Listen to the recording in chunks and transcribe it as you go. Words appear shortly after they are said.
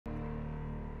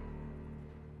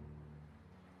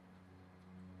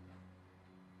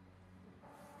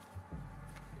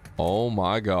Oh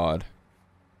my God.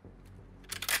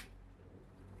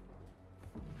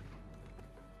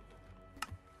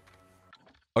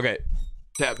 Okay.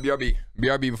 Tap BRB.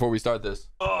 BRB before we start this.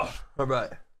 Oh, all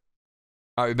right.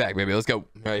 All right, back, baby. Let's go. All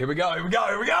right, here we go. Here we go.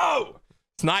 Here we go.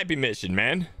 Sniping mission,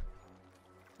 man.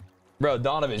 Bro,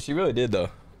 Donovan, she really did,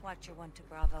 though. Watcher 1 to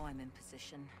Bravo, I'm in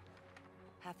position.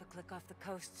 Half a click off the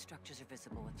coast, structures are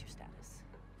visible. What's your status?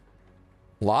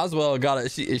 Laswell got a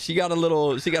she got a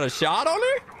little, she got a shot on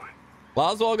her?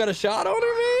 Laswell got a shot on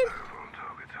her, man?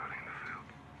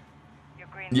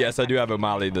 Yes, I do have a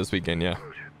Molly this weekend, yeah.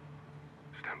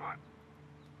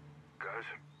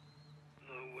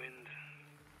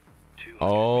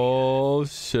 Oh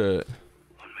shit.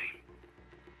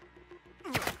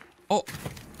 Oh.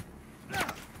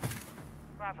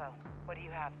 Bravo, what do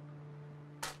you have?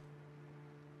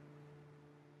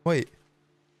 Wait.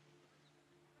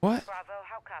 What? Bravo,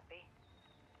 how copy?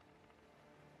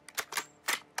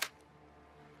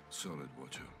 Solid,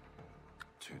 Watcher.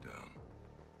 2 down.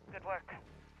 Good work.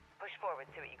 Push forward,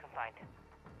 see what you can find.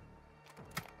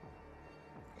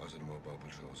 Eyes on the mobile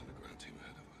patrols and the ground team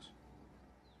ahead of us.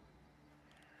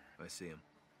 I see him.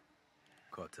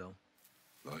 Cartel?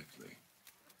 Likely.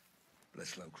 Let's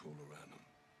slow crawl around them.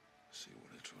 See what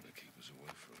they're trying to keep us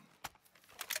away from.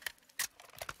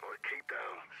 All right, keep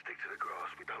down. Stick to the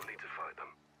grass. We don't need to fight them.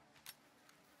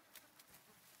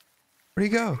 Where'd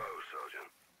he go? Hello, Sergeant.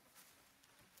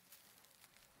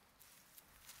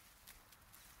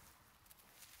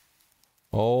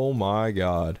 Oh my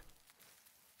God.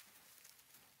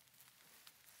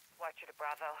 Watcher to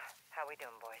Bravo, how we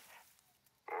doing, boys?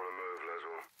 On the move,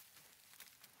 Laswell.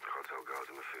 Cartel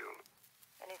guards in the field.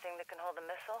 Anything that can hold a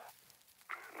missile?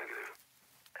 Negative.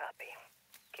 Copy.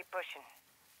 Keep pushing.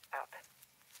 Out.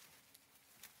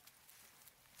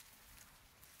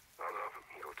 I'll have him.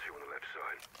 You got 2 on the left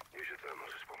side. Use your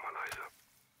thermals to spot my laser.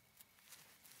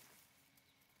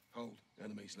 Hold.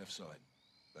 Enemies left side.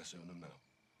 Let's own them now.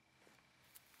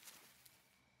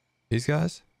 These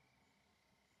guys?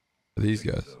 These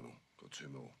guys. Thermal. Got 2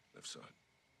 more. Left side.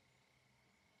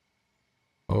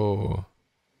 Oh.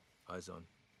 Eyes on.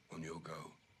 On your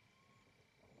go.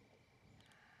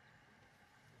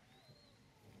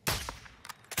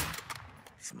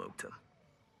 Smoked him.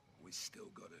 We still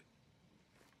got it.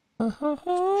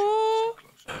 Oh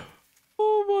Stay close.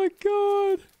 my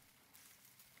God.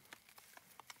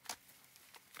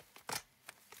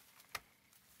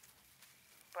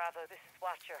 Bravo, this is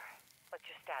Watcher. What's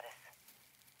your status?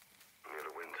 Near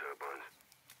the wind turbines.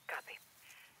 Copy.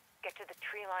 Get to the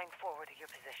tree line forward of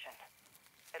your position.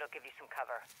 It'll give you some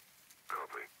cover.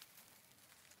 Copy.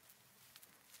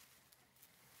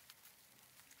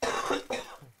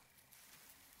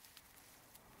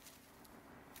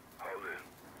 Hold in.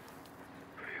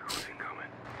 Vehicles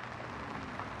incoming.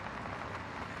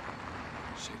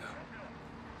 See that?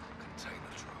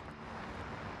 Container truck.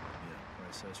 Yeah,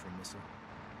 right size for a missile.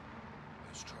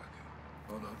 Let's track it.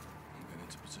 Hold up. I'm getting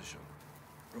into position.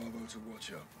 Bravo to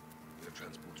watch up. We have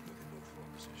transports moving north for our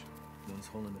position. One's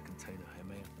holding the container. I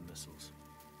may have the missiles.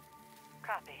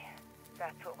 Copy.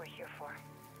 That's what we're here for.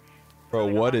 Bro,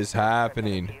 what is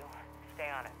happening? Stay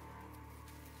on it.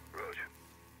 Roger.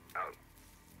 Out.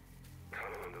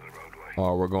 Tunnel under the roadway.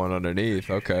 Oh, we're going underneath.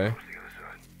 Okay. Across the other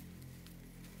side.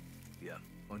 Yeah,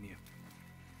 on you.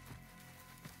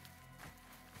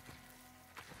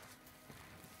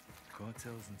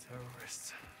 Cartels and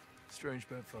terrorists. Strange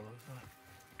bedfellows, huh?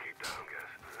 Keep down, guys.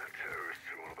 Terrorists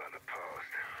are all about the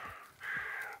past.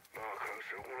 Narcos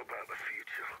are all about the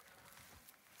future.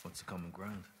 What's the common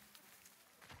ground?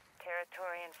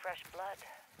 Territory and fresh blood.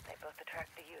 They both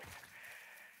attract the youth.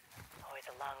 Always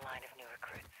a long line of new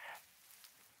recruits.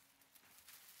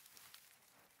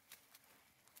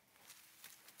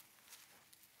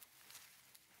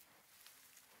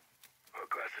 Our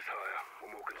glass is higher.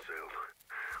 We're more concealed.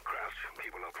 Crouch.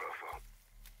 Keep a low profile.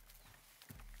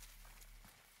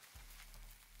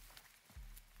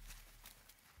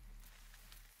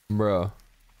 Bro.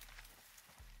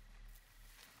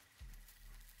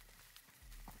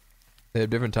 They have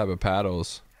different type of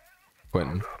paddles,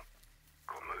 Quentin. Hold up.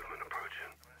 Got movement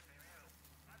approaching.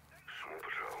 Small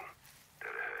patrol.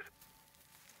 Dead ahead.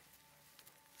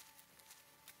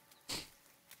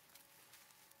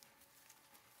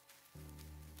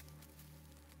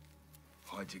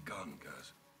 Hide your gun,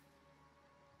 Gaz.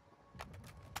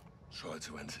 Try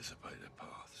to anticipate their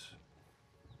paths.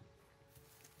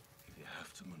 If you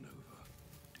have to maneuver,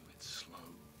 do it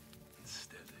slow and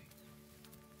steady.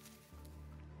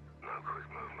 No quick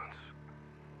movements.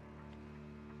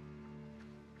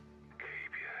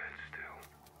 Keep your head still.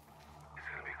 It's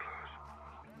gonna be close.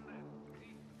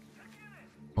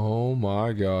 Oh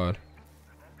my God.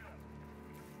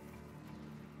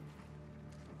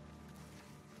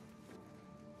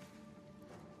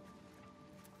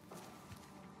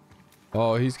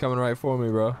 Oh, he's coming right for me,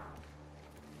 bro.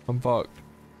 I'm fucked.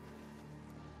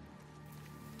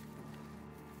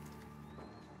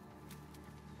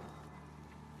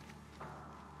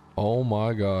 Oh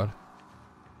my God.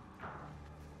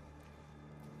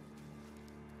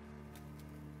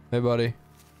 Hey, buddy.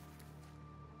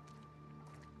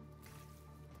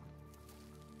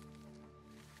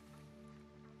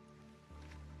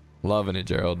 Loving it,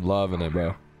 Gerald. Loving it, bro.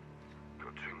 Got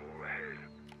two more ahead.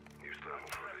 Use thermal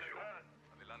for visual.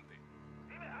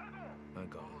 I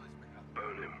got him.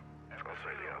 Burn him. I'll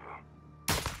say the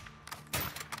other.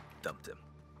 Dumped him.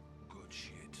 Good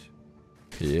shit.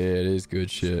 Yeah, it is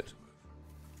good shit.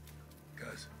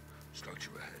 Guys,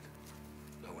 structure ahead.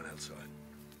 No one outside.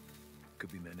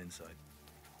 Could be men inside.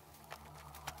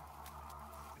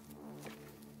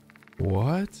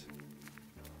 What?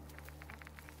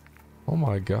 Oh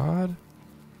my God.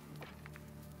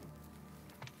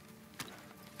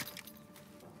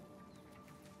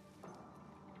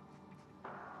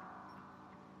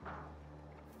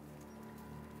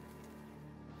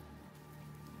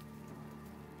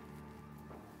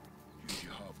 Use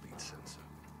your heartbeat sensor.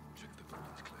 Check the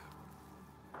building's clear.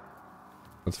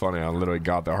 That's funny. I literally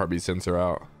got the heartbeat sensor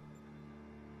out.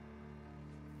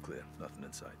 Clear. Nothing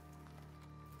inside.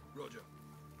 Roger.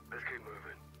 Let's keep moving.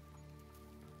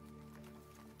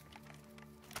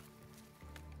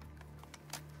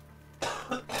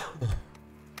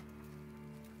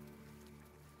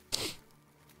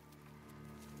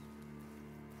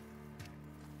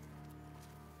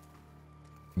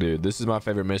 Dude, this is my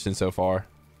favorite mission so far.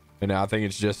 And I think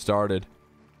it's just started.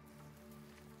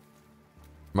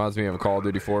 Reminds me of a Call of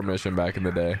Duty 4 mission back in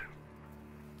the day.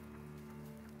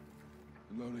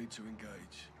 No need to engage.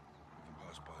 We can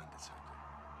pass by and detect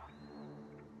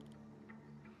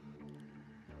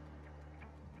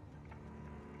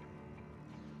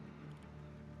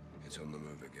it. It's on the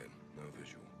move again. No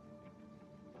visual.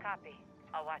 Copy.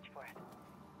 I'll watch for it.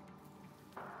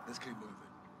 Let's keep moving.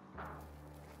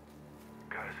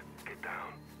 Guys, get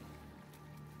down.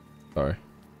 Sorry.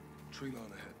 Tree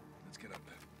line ahead. Let's get up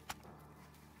there.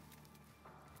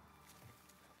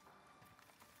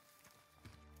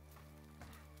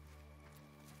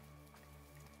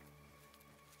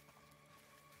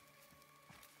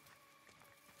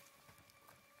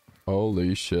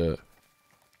 Holy shit.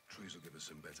 Trees will give us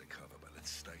some better cover, but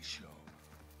let's stay sharp.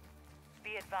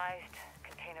 Be advised,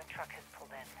 container truck has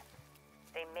pulled in.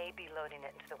 They may be loading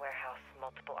it into the warehouse.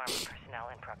 Multiple armed personnel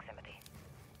in proximity.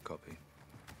 Copy.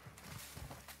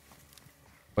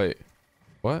 Wait.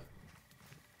 What?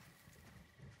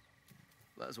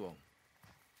 Laswell.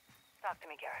 Talk to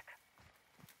me, Garrick.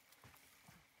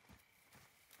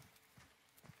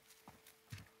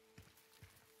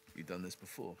 You done this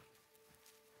before?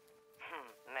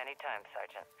 Many times,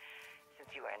 Sergeant.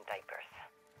 Since you were in diapers.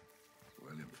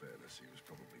 Well, in fairness, he was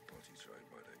probably potty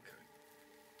trained by then, Kate.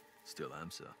 Still am,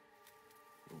 sir.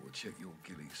 Well, we'll check your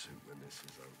ghillie suit when this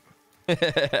is over.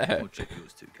 We'll check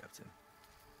yours too, Captain.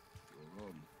 You're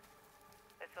on.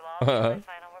 This will all be my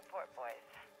final report, boys.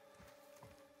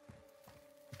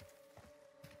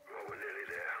 Well, we're nearly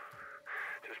there.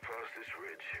 Just past this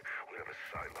ridge, we have a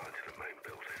sight line to the main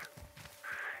building.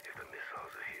 If the missiles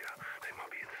are here, they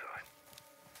might be inside.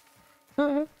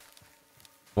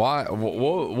 Why?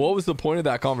 What was the point of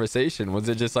that conversation? Was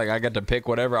it just like I got to pick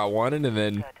whatever I wanted and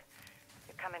then... Good.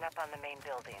 You're coming up on the main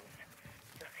buildings.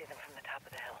 You'll see them from the top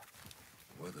of the hill.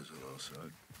 Weather's on our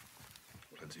side.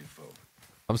 Plenty of fog.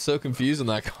 I'm so confused in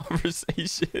that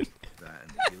conversation. That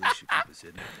and the ghillie should keep us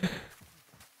hidden.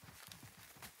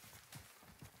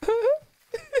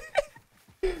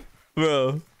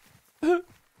 Bro.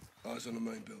 Eyes on the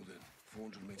main building.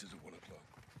 400 meters at 1 o'clock.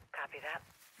 Copy that.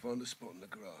 Find a spot in the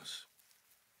grass.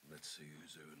 Let's see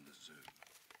who's who in the zoo.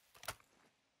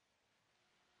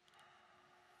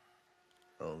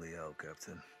 Holy hell,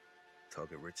 Captain.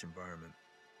 Target-rich environment.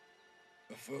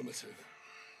 Affirmative.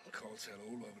 Cartel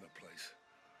all over the place.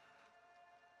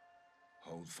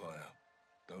 Hold fire.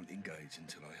 Don't engage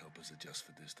until I help us adjust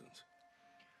for distance.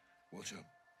 Watch up.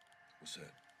 What's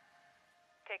that?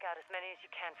 Take out as many as you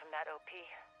can from that OP.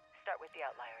 Start with the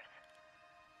outliers.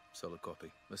 Solid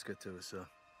copy. Let's get to it, sir.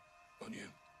 On you.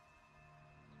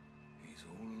 He's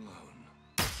all alone.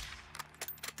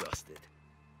 Busted.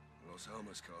 Los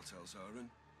Alamos cartel siren.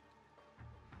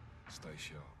 Stay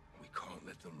sharp. We can't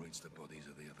let them reach the bodies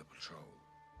of the other patrol.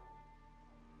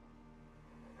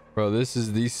 Bro, this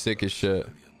is the sickest shit.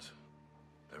 Civilians.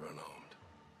 They're unarmed.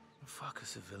 What the fuck are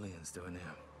civilians doing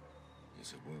here?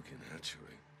 It's a working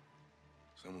hatchery.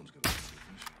 Someone's gonna be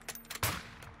fishing.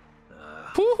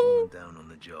 Falling down on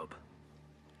the job.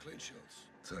 Clean shots.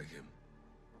 Take him.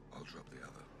 I'll drop the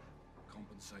other.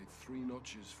 Compensate 3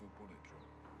 notches for bullet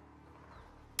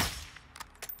drop.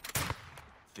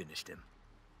 Finished him.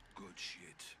 Good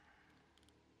shit.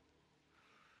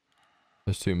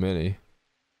 There's too many.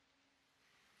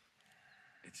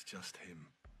 It's just him.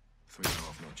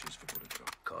 3.5 notches for bullet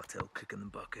drop. Cartel kicking the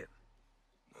bucket.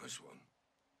 Nice one.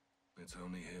 It's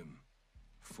only him.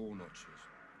 4 notches.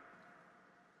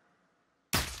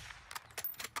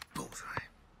 Bullseye.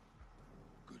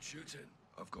 Good shooting.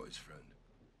 I've got his friend.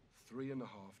 3.5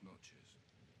 notches.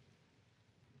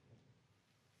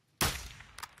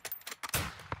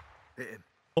 Hit him.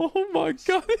 Oh my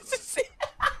god, this is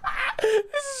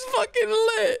this is fucking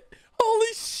lit.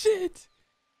 Holy shit.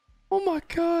 Oh my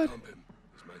god. Dump him.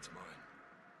 His mate's mine.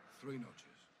 3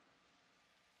 notches.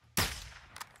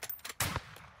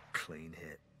 Clean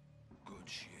hit. Good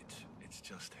shit. It's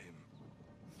just him.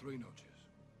 3 notches.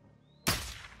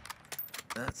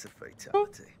 That's a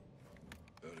fatality.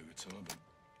 Early retirement.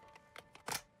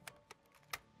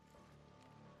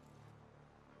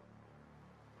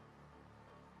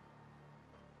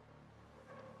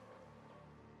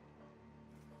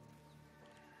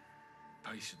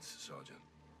 Patience, Sergeant.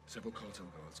 Several cartel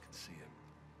guards can see him.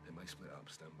 They may split up.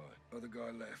 Stand by. Other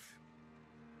guy left.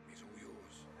 He's all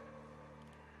yours.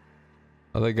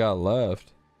 Oh, they got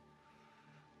left.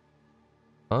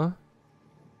 Huh?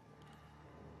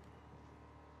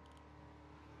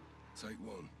 Take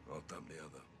 1. I'll dump the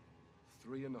other.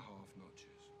 3.5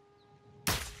 notches.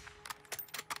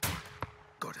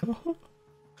 Got him.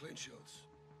 Clean shots.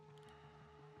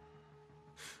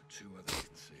 2 others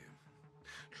can see him.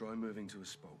 Try moving to a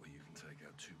spot where you can take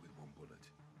out 2 with 1 bullet.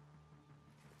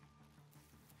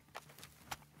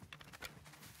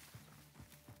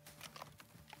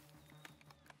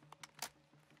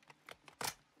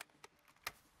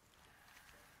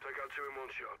 Take out 2 in 1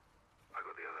 shot. I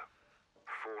got the other.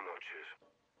 4 notches.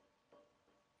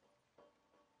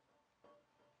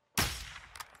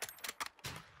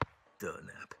 Dirt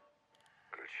nap.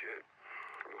 Good shit.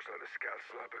 Looks like the scout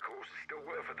sniper course is still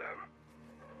worth a damn.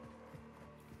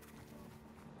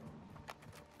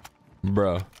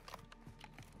 Bro. Take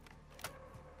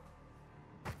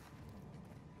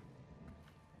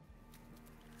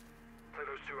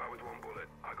those 2 out with 1 bullet.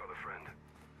 I got a friend.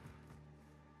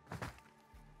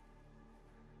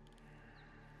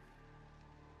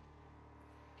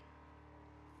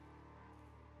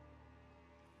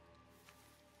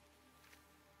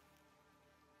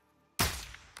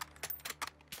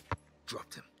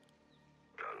 Dropped him.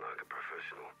 Done like a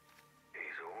professional.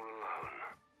 He's all alone.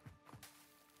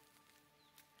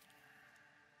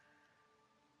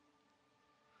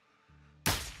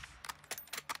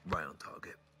 Right on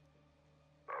target.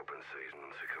 Open season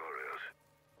on Sicarios.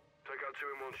 Take out 2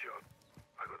 in 1 shot.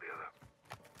 I got the other.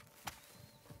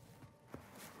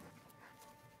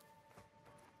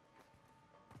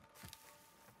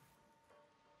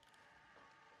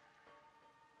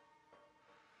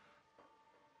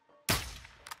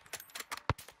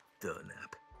 Dirt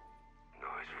nap.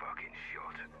 Nice fucking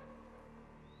shot.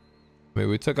 I mean,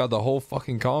 we took out the whole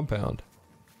fucking compound.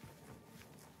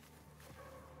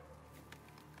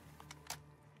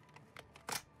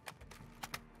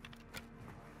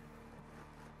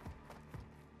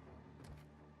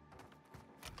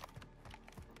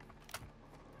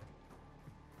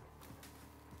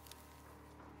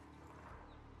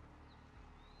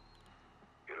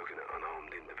 You're looking at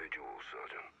unarmed individuals,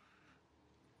 Sergeant.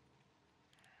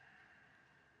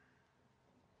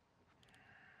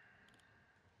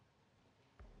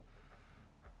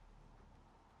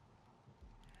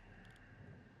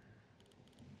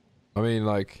 I mean,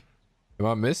 like, am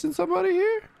I missing somebody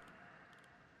here?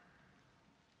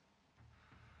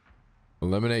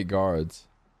 Eliminate guards.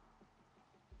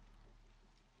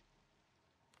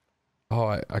 Oh,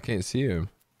 I can't see him.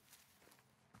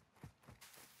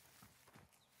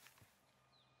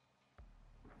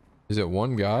 Is it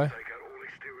one guy? Take out all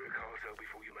exterior cartel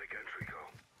before you make entry,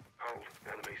 Carl. Hold.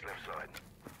 Enemies left side.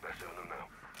 Let's earn them now.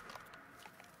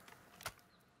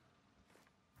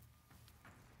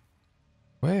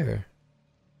 Where?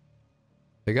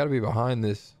 They gotta be behind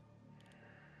this.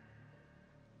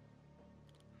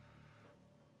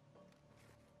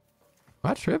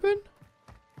 Am I tripping?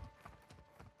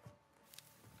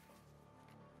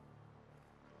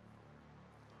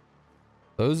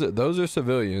 Those are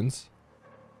civilians.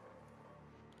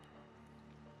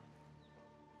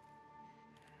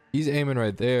 He's aiming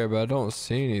right there, but I don't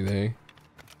see anything.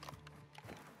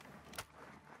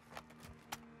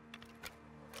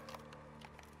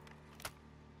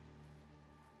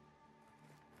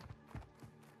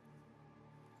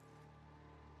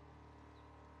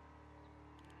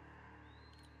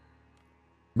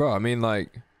 Bro, I mean,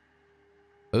 like,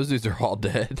 those dudes are all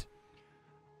dead.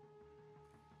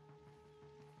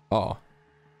 Oh.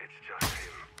 It's just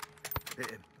him.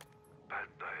 Hit him. Bad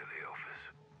day at the office.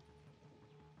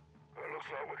 Well, looks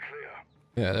like we're clear.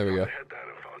 Yeah, there we go. Head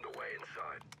down and find a way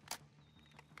inside.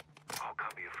 I'll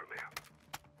cover you from here.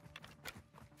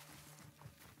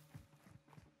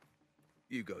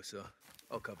 You go, sir.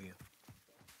 I'll cover you.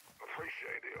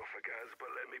 Appreciate the offer, Gaz, but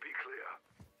let me be clear.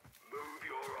 Move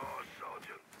your arse,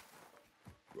 Sergeant.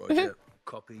 Roger.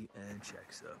 Copy and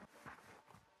check, sir.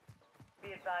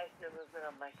 Be advised, no movement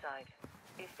on my side.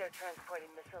 If they're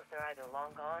transporting missiles, they're either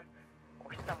long gone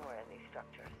or somewhere in these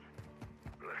structures.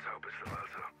 Let's hope it's the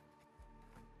latter.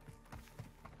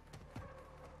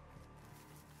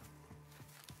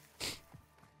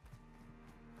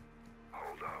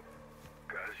 Hold up.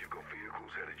 Guys, you've got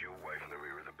vehicles headed your way from the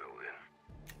rear of the building.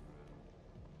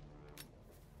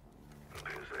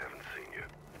 Appears they haven't seen you.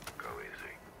 Go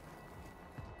easy.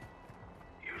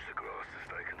 Use the glass to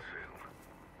stay concealed.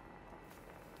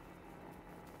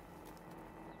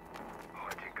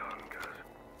 Hide your gun, guys.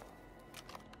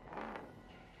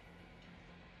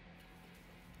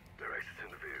 They're exiting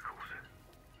the vehicles.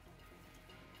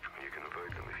 You can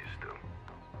avoid them if you're still.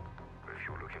 But if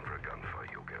you're looking for a gunfight,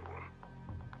 you'll get one.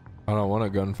 I don't want a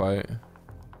gunfight.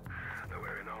 They're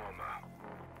wearing armor.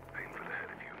 Aim for the head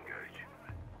if you engage.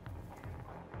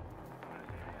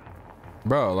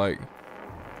 Bro, like,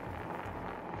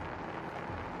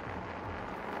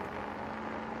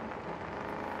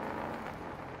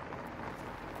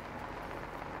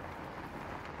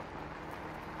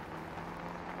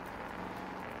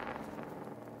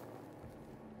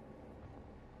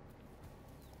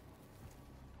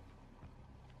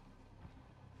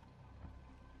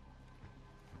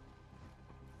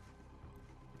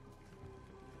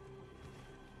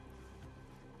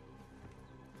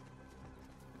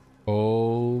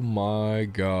 oh my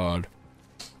God.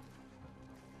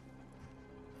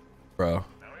 Bro.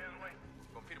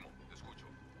 Confirmo, te escucho.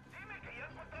 Dime que ya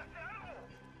encontraste algo.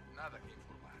 Nada que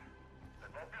informar. Se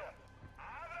copió.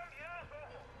 Abran bien los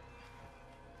ojos.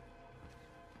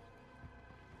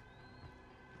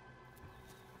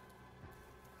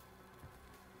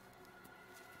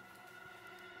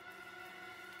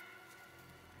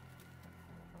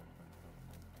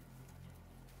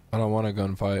 I don't want a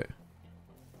gunfight.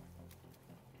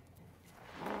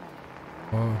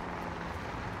 Oh.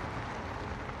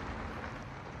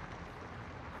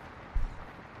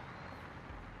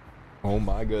 Oh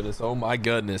my goodness. Oh my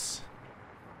goodness.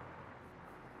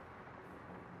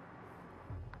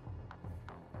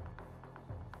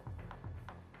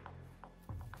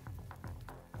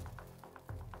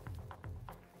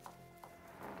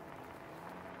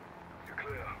 You're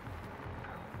clear.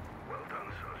 Well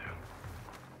done, Sergeant.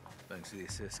 Thanks for the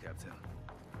assist, Captain.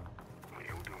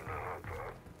 You're doing the hard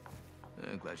part.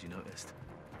 I'm glad you noticed.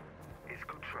 It's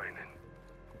good training.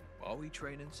 Are we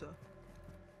training, sir?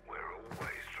 We're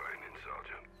always training,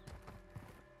 Sergeant.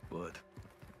 Good.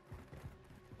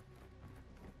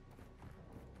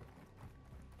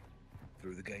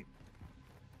 Through the gate.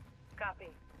 Copy.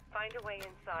 Find a way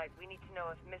inside. We need to know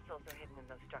if missiles are hidden in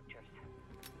those structures.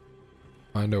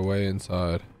 Find a way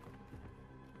inside.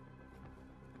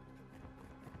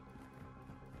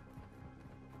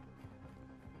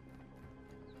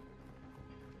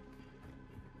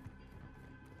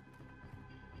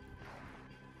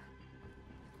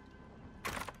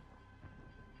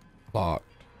 Locked.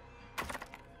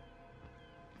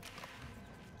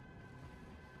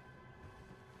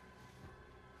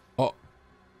 Oh.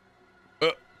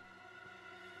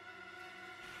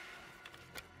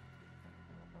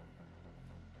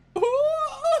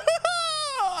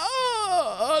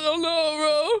 I don't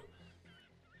know,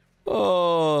 bro.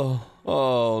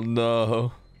 Oh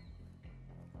no.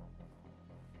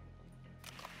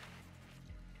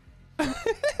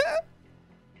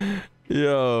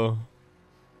 Yo.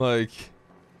 Like,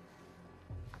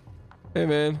 hey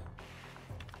man.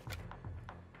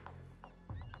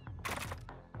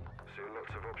 See lots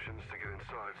of options to get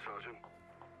inside, Sergeant.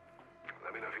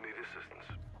 Let me know if you need assistance.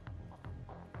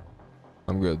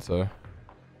 I'm good, sir.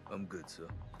 I'm good, sir.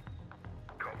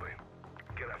 Copy.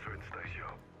 Get after it and stay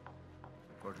sharp.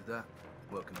 Roger that.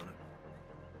 Working on it.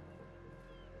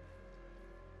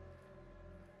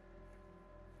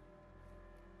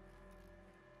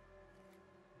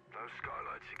 Those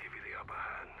skylights should give you the upper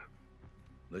hand.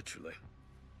 Literally.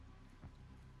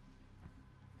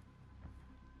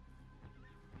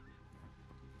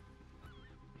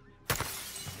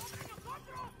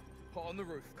 Pot on the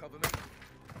roof, cover me.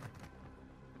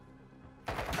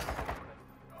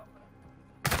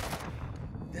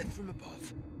 Death from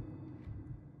above.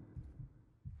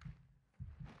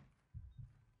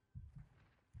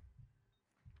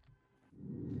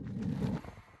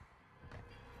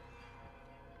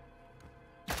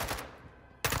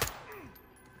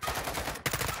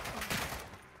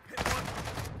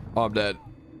 Oh, I'm dead.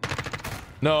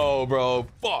 No, bro.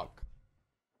 Fuck.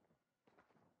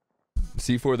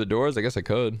 C4 the doors? I guess I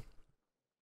could.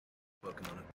 Working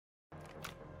on it.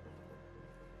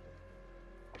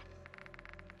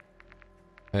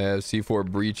 I have C4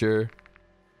 breacher,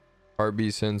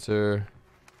 heartbeat sensor.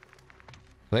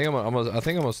 I think I'm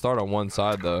gonna start on one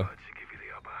side though.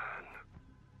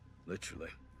 Literally.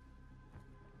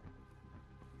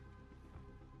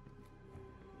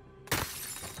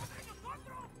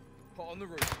 Hot on the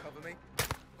roof, cover me.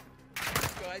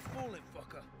 Guy's falling,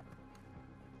 fucker.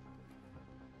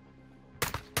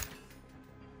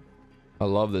 I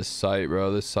love this site,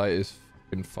 bro. This site is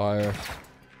fucking fire.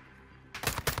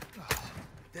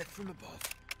 Death from above.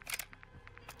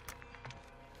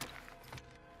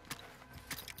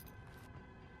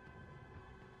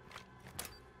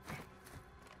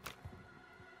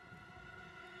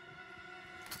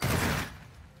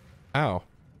 Ow.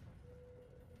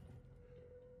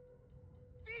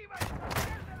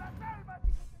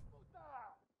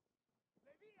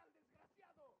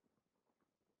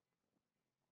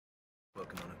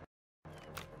 Working on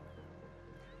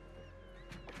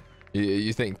it.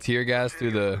 You think tear gas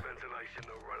through the... Ventilation,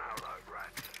 they'll run out like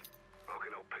rats. Okay,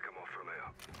 I'll pick them off from here.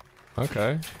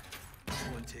 Okay.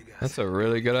 One tear gas. That's a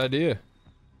really good idea.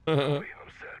 Wait, I'm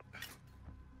set.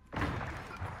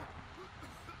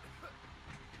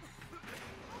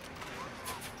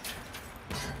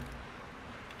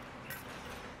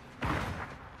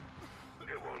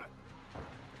 Hit one.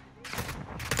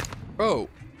 Bro.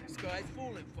 This guy's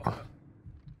falling, fucker.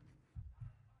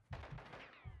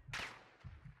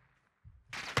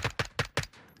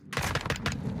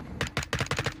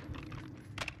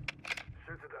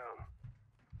 Shoot it down.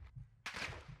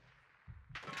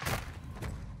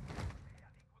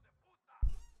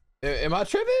 Am I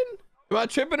tripping? Am I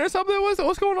tripping or something?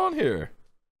 What's going on here?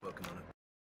 Working on it.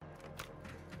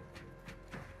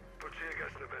 Put tear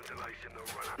gas in the ventilation, they'll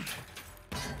run out.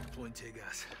 Deploying tear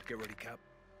gas. Get ready, Cap.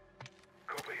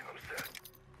 Copy, I'm set.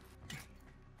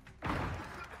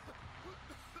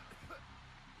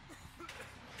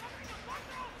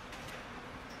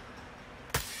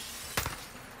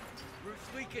 Roof's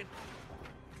leaking.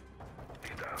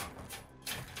 He's down.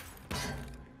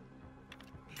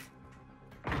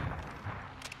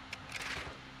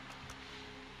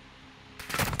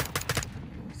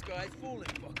 This guy's falling,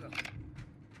 fucker.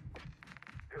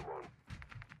 Hit one.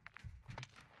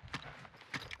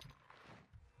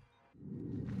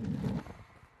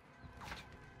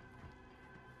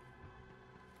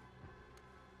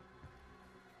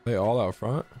 They all out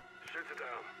front? Shoot it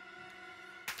down.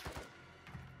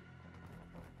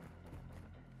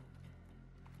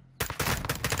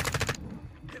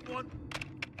 Hit one.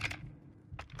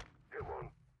 Hit one.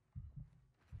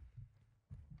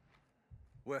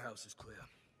 Warehouse is clear.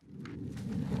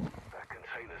 That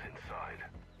container's inside.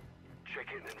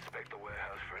 Check in and inspect the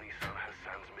warehouse for any Sun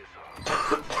Hassan's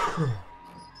missiles.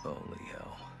 Holy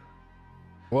hell.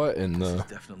 What in This the... is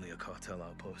definitely a cartel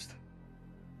outpost.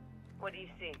 What do you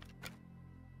see?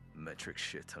 Metric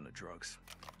shit ton of drugs.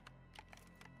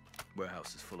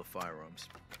 Warehouse is full of firearms,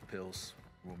 pills,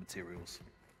 raw materials.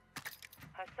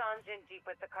 Hassan's in deep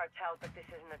with the cartel, but this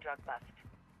isn't a drug bust.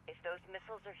 If those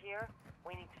missiles are here,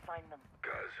 we need to find them.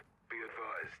 Guys, be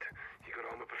advised. You got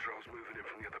armor patrols moving in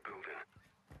from the other building.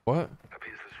 What?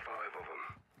 Appears there's 5 of them.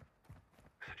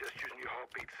 Suggest using your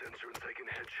heartbeat sensor and taking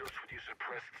headshots with your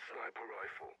suppressed sniper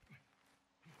rifle.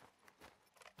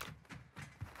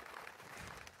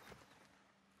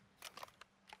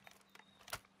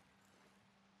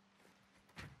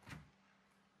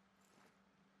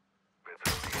 It's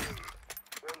only him.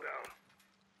 One down.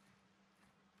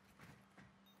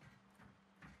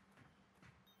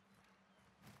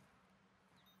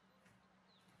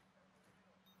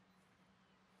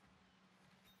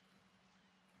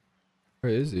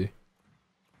 Where is he?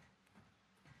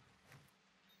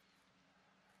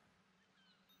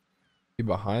 He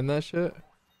behind that shit?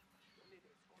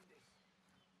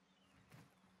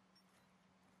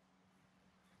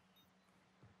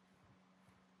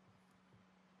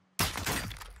 That's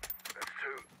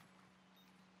 2.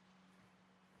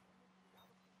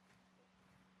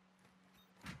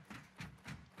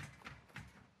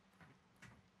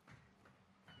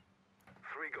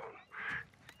 Three gone.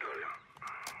 Got him.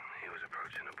 He was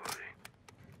approaching a body.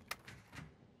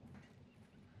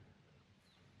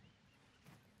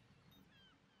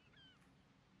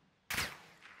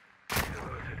 He's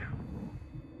alerted.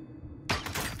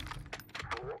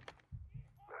 4.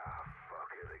 Ah, fuck,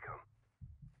 here they come.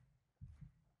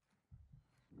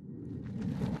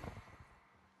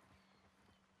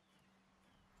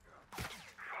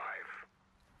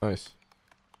 5. Nice.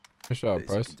 Good job,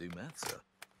 At least Price. you can do math, sir.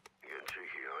 Getting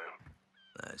cheeky, I am.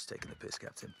 Nah, it's taking the piss,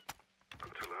 Captain.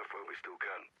 Good to laugh while we still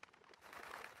can.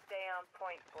 Stay on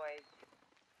point, boys.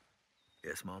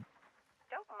 Yes, Mom?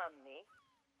 Don't mum me.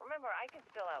 Remember, I can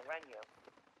still outrun you.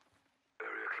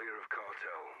 Area clear of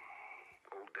cartel.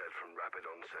 All dead from rapid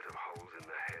onset of holes in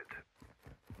the head.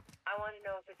 I want to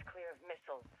know if it's clear of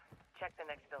missiles. Check the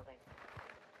next building.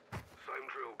 Same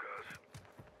drill, guys.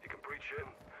 You can breach in,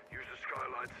 use the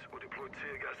skylights, or deploy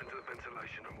tear gas into the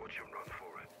ventilation and watch him run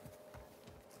for it.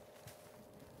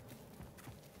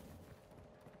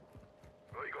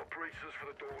 Well, you got breachers for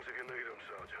the doors if you need them,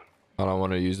 Sergeant. I don't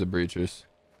want to use the breachers.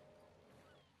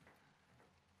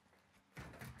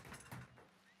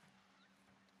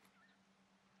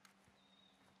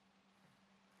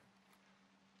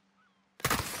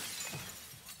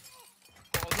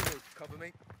 On the roof, cover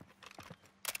me.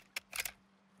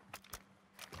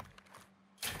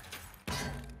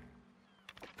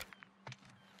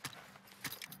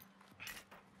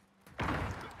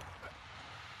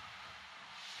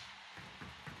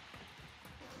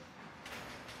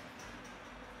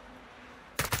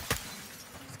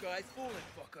 Sky's falling,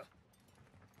 fucker.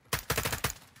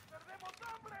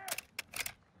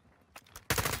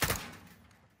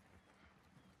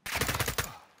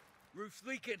 Roof's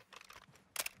leaking.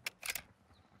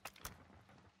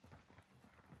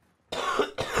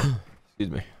 Excuse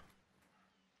me.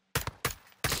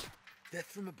 Death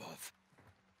from above.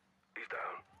 He's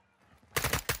down.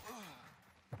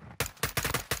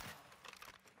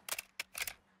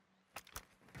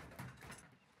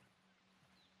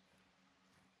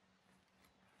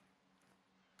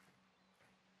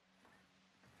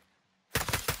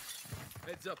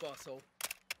 Heads up, asshole.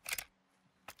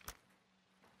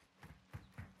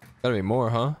 Gotta be more,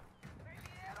 huh?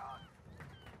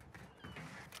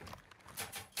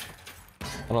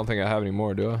 I don't think I have any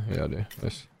more, do I? Yeah, I do.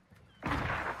 Nice.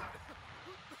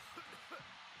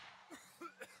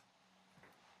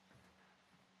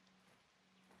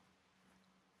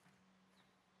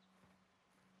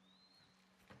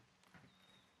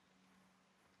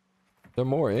 Is there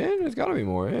more in? There's gotta be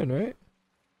more in, right?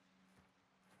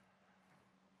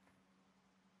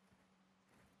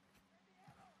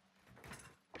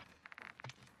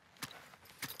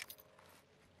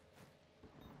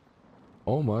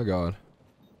 Oh my god.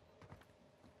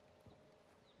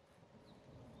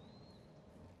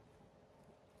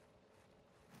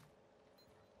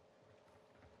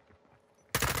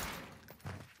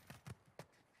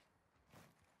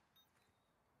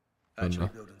 Actually,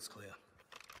 building's clear.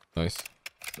 Nice.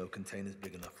 No containers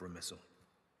big enough for a missile.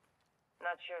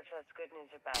 Not sure if that's good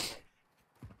news or bad news.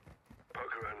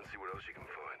 Poke around and see what else you can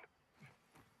find.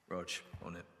 Rog,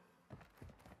 on it.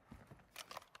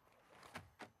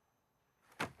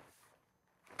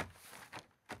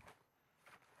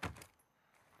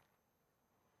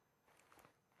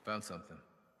 Found something.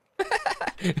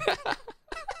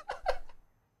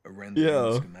 A render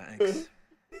schematics.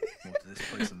 More to this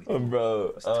place than we thought.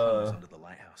 Bro, There's tunnels under the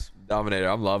lighthouse. Dominator,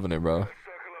 I'm loving it, bro. Circle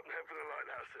up and head for the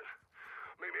lighthouse then.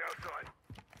 Meet me outside.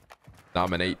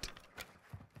 Dominate.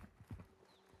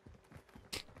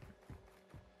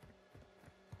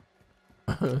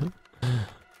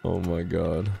 Oh my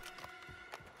god.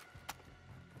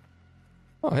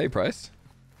 Oh, hey, Price.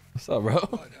 What's up, bro?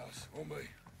 Lighthouse, on me.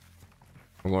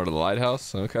 I'm going to the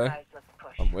lighthouse. Okay. Guys, let's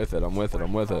push. I'm with it. I'm with it.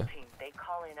 I'm with it. Team. They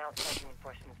call in outside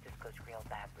reinforcements. This goes real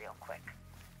bad real quick.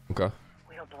 Okay.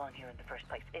 We don't belong here in the first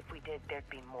place. If we did, there'd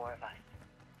be more of us.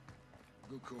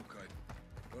 Good call, Kate.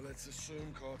 Well, let's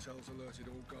assume cartels alerted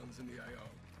all guns in the AO.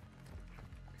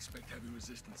 Expect heavy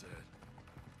resistance ahead.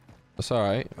 That's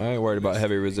alright. I ain't worried about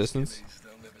heavy resistance.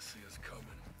 They'll never see us coming.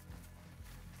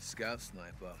 Scout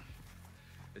sniper.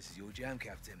 This is your jam,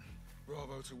 Captain.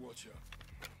 Bravo to Watcher.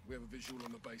 We have a visual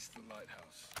on the base of the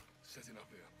lighthouse. Setting up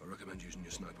here. I recommend using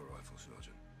your sniper rifle,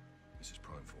 Sergeant. This is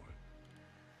prime for it.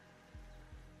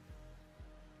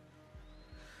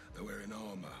 They're wearing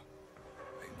armor.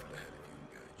 Aim for the head if you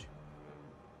engage.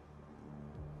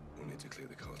 We'll need to clear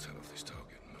the cartel off this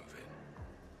target and move in.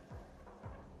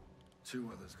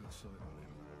 Two others got sight on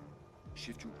him.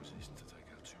 Shift your position to take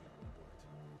out two at one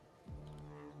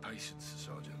point. Patience,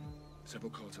 Sergeant.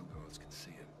 Several cartel guards can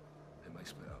see him. They may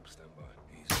split up. Stand by.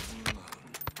 He's all alone.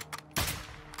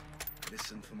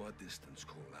 Listen for my distance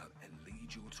call out and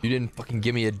lead your target. You didn't fucking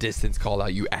give me a distance call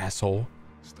out, you asshole.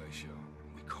 Stay sharp.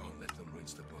 We can't let them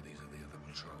rinse the bodies of the other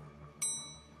patrol.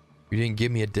 You didn't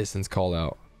give me a distance call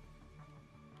out.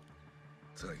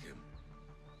 Take him.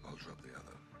 I'll drop the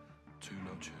other. 2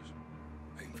 notches.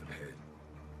 Aim for the head.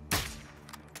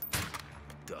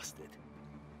 Dusted.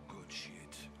 Good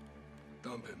shit.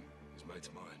 Dump him. His mate's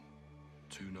mine.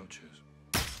 2 notches.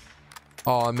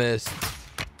 Oh, I missed.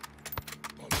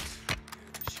 Bollocks. Yeah,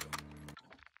 good shot.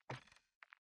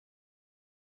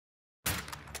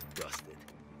 Busted.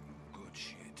 Good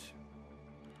shit.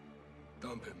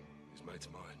 Dump him. His mate's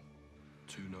mine.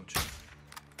 2 notches.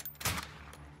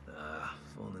 Ah,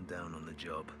 falling down on the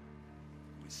job.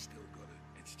 We still got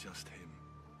it. It's just him.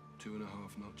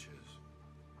 2.5 notches.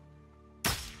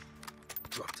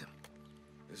 Dropped him.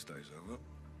 This day's over.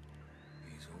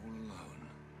 He's all alone.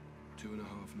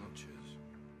 2.5 notches.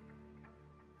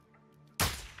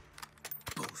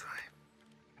 Bullseye.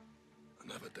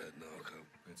 Another dead narco.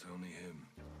 It's only him.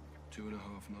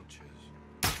 2.5 notches.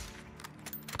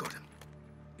 Got him.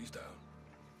 He's down.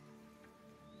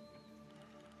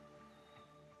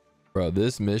 Bro,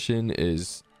 this mission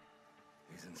is...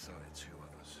 He's inside 2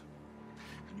 others.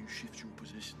 Can you shift your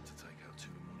position to take out 2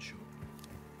 in one shot?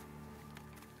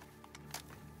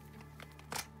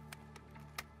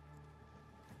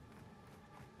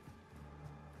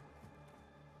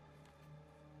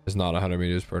 It's not 100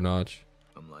 meters per notch.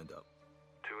 I'm lined up.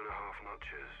 2.5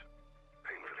 notches.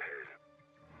 Aim for the head.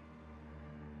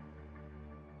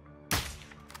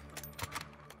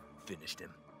 Finished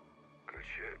him. Good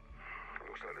shit.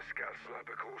 Looks like the scout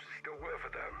sniper course is still worth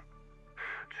a damn.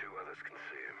 2 others can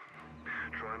see him.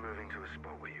 Try moving to a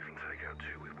spot where you can take out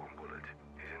 2 with 1 bullet.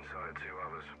 He's inside 2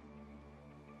 others.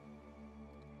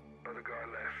 Other guy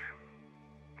left.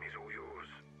 He's all yours.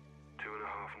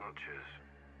 2.5 notches.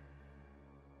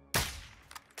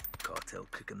 Cartel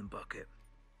kicking the bucket.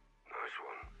 Nice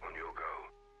one. On your go.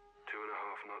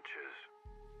 2.5 notches.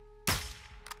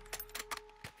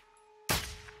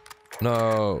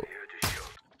 No. Heard your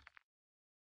shot.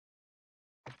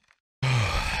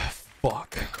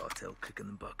 Fuck. Cartel kicking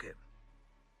the bucket.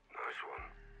 Nice one.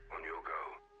 On your go.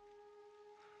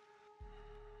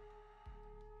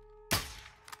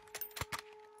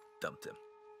 Dumped him.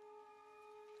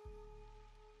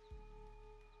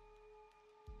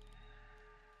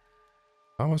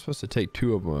 How am I supposed to take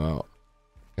 2 of them out?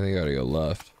 I think I gotta go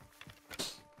left.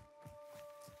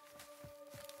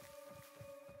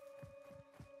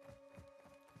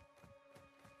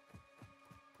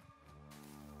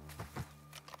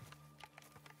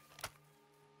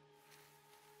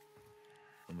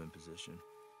 I'm in position. 2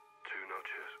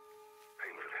 notches.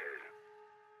 Aim for the head.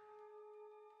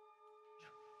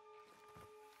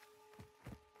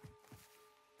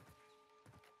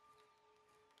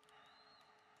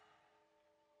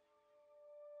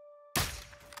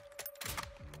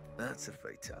 That's a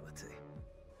fatality.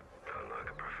 Done like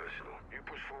a professional. You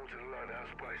push forward to the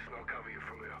lighthouse place and I'll cover you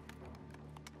from here.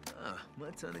 Ah,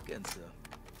 my turn again, sir.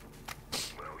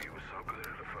 Well, you were so good at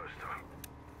it the first time.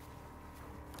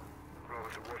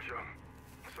 Robert to watch up.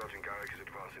 Sergeant Garrick is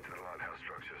advancing to the lighthouse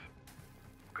structures.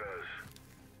 Guys,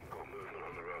 got movement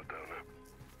on the road down there.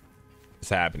 What's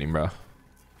happening, bro?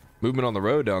 Movement on the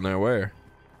road down there. Where?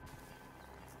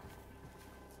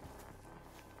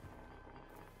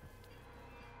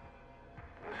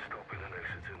 Let's stop in and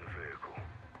exit in the vehicle.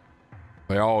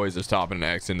 They always are stopping and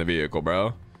exiting the vehicle,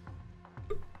 bro.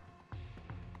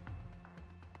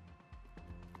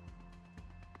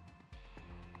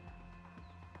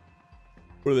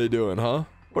 What are they doing, huh?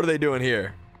 What are they doing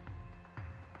here?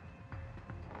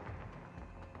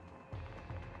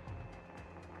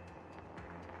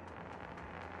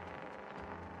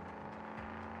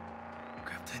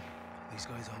 Captain, these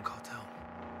guys aren't cartel.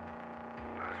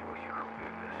 That's what you call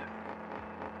business.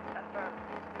 Affirm.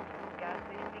 Guys,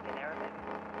 they speak in Arabic.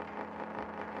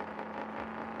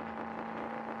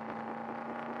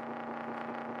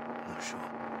 Not sure.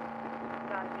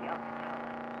 Sazi al-Qatala.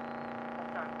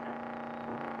 Hassan said.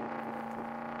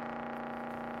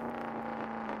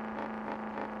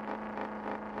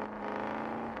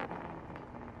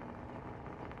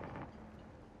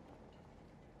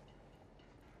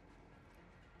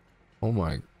 Oh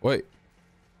my, wait.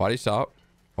 Why'd he stop?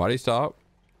 Why'd he stop?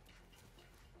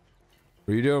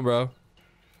 What are you doing, bro?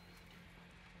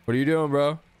 What are you doing,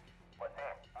 bro?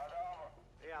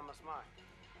 ايه يا عم اسمعك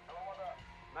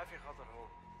ما في خطر هون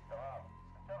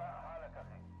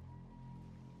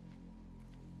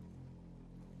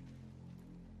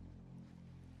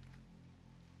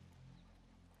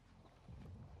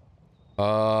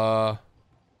Uh.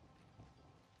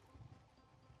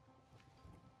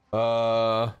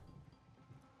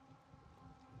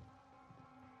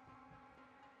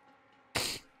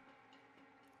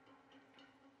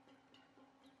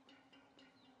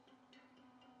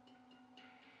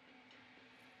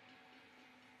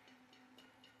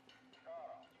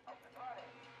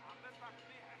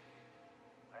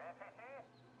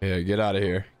 Yeah, get out of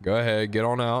here. Go ahead, get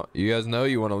on out. You guys know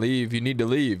you want to leave. You need to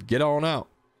leave. Get on out.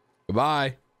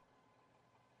 Goodbye.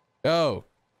 Go.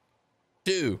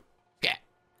 2. Yeah.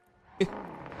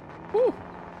 Woo.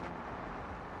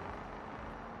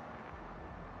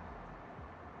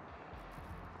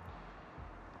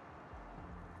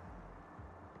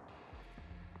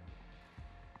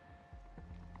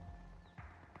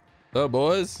 So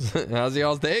boys, how's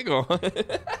y'all's day going?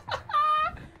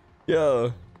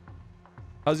 Yo,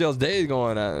 how's y'all's day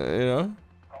going? You know?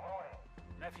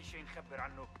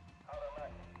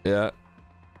 Yeah.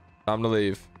 Time to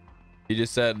leave. He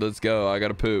just said, "Let's go. I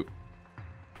gotta poop."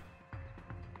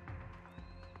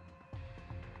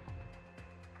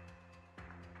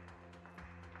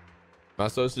 Am I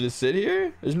supposed to just sit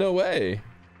here? There's no way.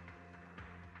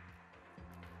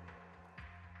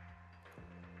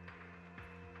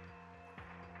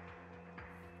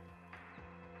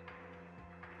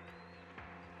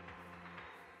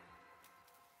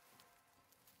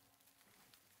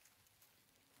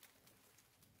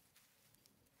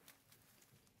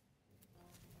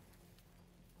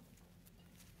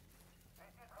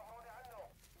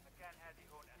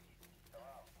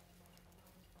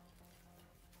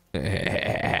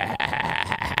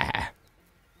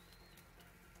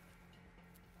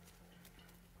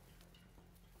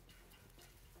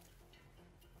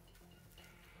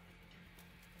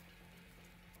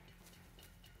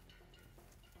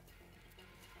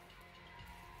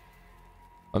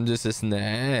 I'm just a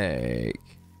snake.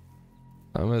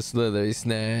 I'm a slithery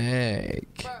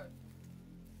snake.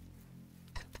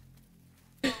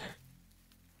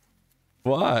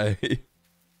 Why?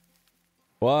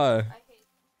 Why?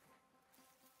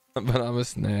 But I'm a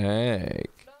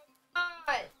snake.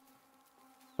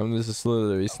 I'm just a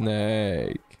slithery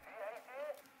snake.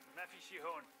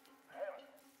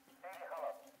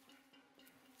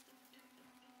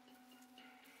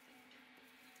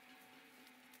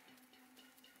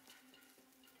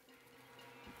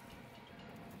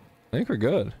 I think we're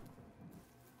good.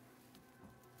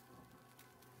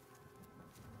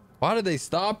 Why did they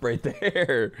stop right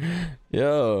there?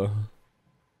 Yo.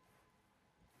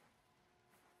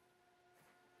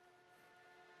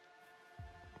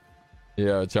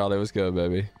 Yo, Charlie, what's good,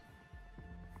 baby?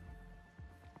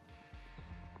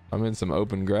 I'm in some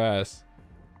open grass.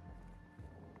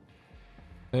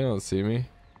 They don't see me.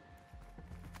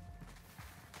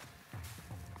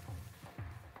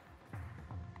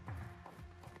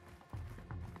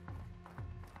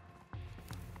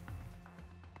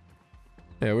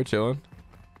 Yeah, we're chilling.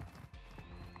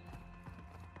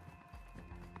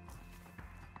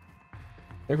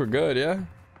 I think we're good, yeah?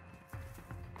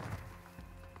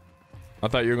 I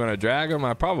thought you were gonna drag him.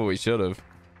 I probably should have.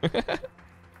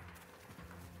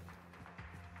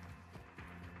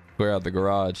 Clear out the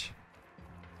garage.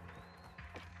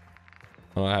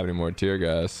 I don't have any more tear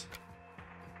gas.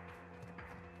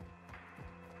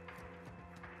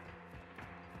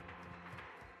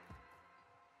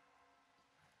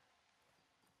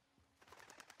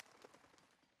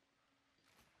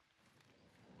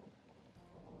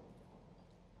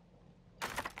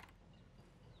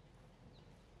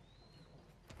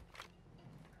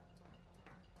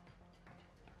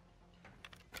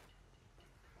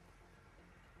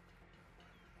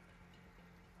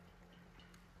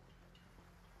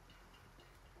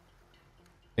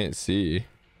 Can't see.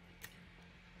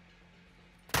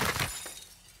 Seriously,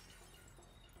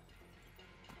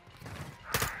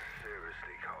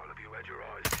 Carl, have you had your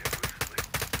eyes checked recently?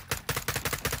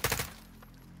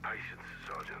 Patience,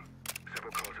 Sergeant.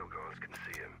 Several cartel guards can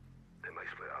see him. They may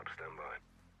split up. Stand by.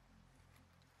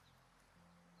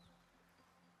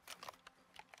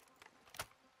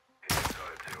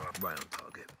 Inside 2 up. Right on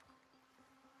target.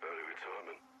 Early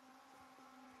retirement.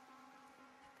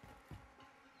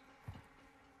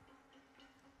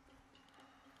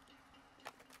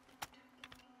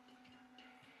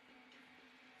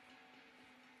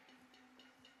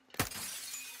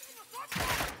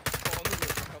 On the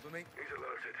roof, cover me. He's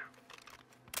alerted.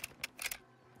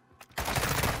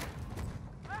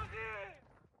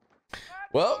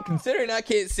 Well, considering I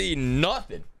can't see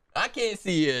nothing, I can't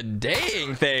see a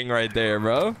dang thing right there,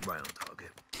 bro. Right on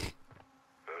target.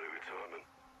 Early retirement.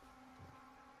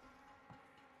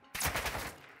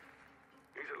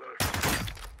 He's alerted.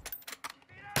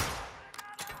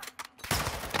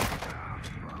 Ah,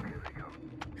 fuck, here they go.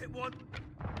 Hit one.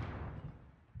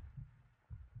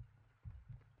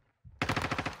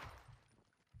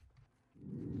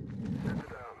 Send it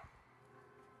down.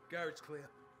 Garage clear.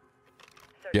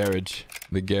 Garage.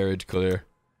 The garage clear.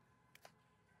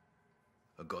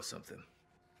 I got something.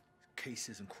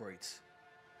 Cases and crates.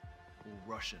 All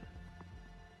Russian.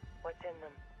 What's in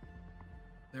them?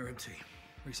 They're empty.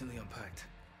 Recently unpacked.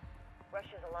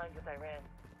 Russia's aligned with Iran.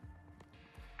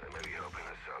 They may be helping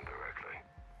us sound directly.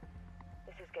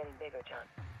 This is getting bigger, John.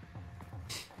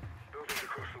 Buildings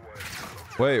across the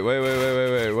way.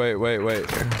 Wait.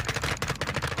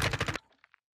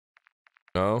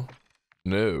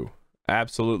 No.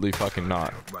 Absolutely fucking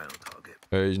not. Right on target.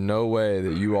 There's no way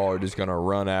that you all are just gonna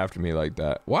run after me like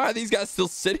that. Why are these guys still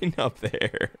sitting up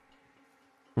there?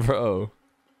 Bro.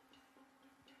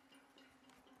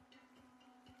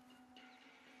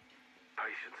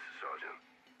 Patience, Sergeant.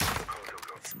 The cartel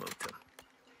got Smoked him.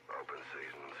 open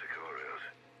season and Sicarios.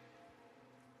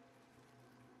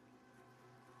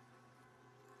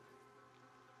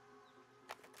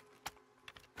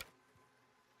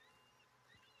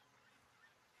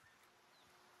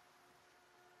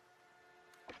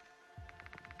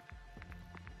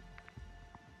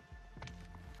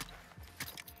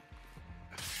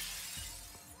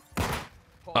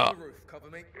 Hot on the roof, cover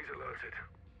me. He's alerted.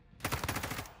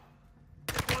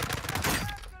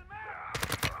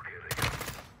 Fuck it.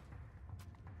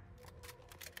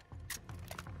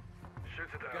 Shoot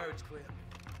it down. Garage clear.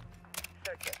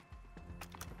 Search it.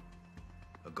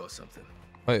 I got something.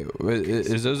 Wait,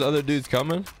 is those other dudes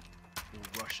coming?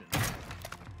 All Russian.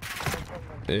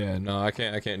 Yeah, no, I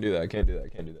can't do that. I can't do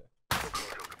that.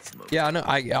 Smoked. Yeah, I know.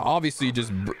 I obviously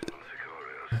just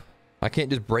I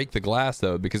can't just break the glass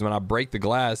though, because when I break the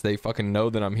glass, they fucking know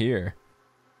that I'm here.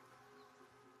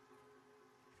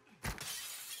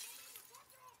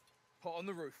 Hot on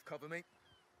the roof, cover me.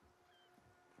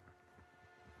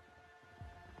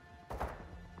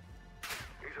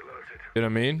 He's alerted. You know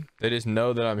what I mean? They just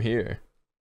know that I'm here.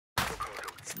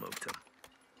 Smoked him.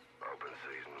 Open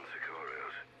season and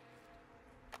Sicarios.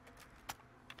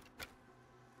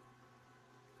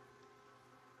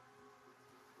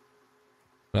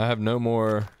 I have no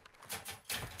more.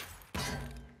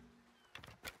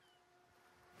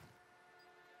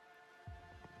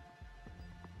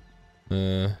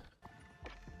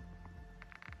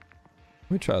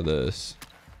 Let me try this.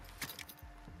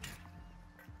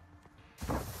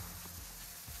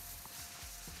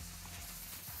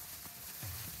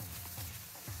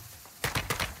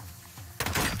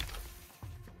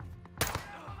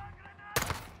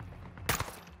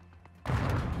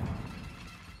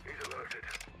 He's alerted.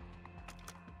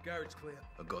 Garage clear.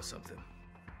 I got something.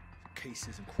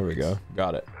 Cases and There we go.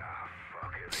 Got it.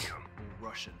 Fuck it. They come. All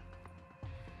Russian.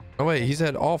 Oh wait, he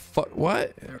said all fuck.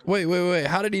 What? Wait.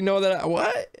 How did he know that?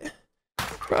 What?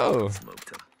 Bro, Smoked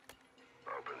him.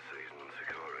 Open season and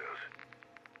Sicarios.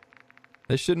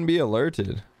 they shouldn't be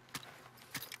alerted.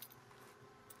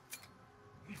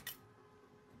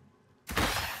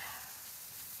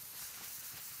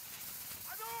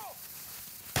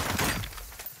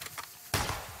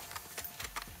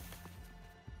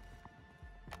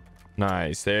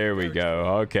 Nice. There we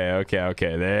go. Okay.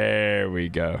 There we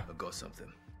go. I got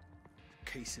something.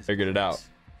 Cases. Figured it out.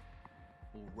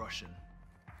 All Russian.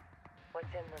 What's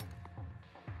in them?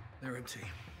 They're empty.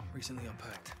 Recently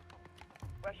unpacked.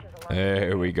 Russia's alone.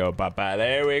 There we go, Papa.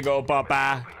 There we go,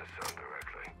 Papa. Helping us sound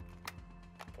directly.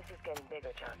 This is getting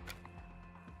bigger, John.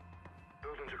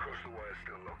 Buildings across the way are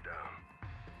still locked down.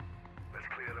 Let's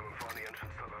clear them and find the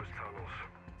entrance to those tunnels.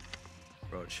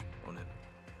 Rog, on it.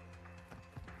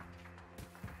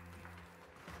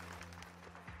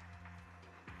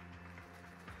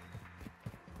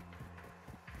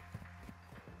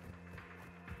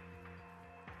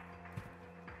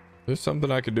 There's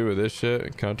something I could do with this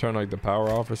shit. Can I turn like the power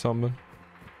off or something?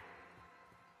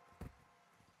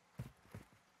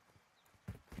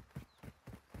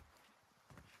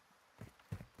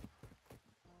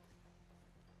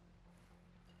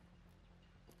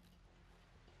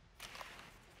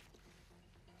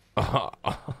 All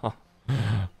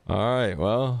right,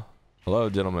 well, hello,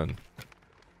 gentlemen.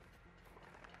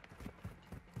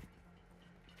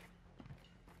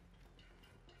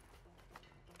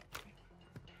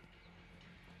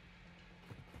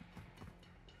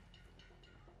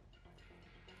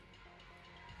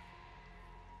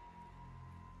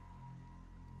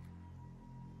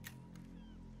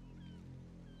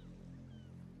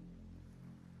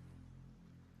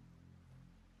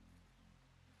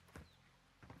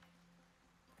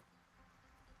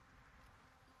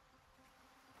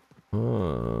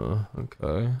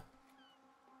 Okay.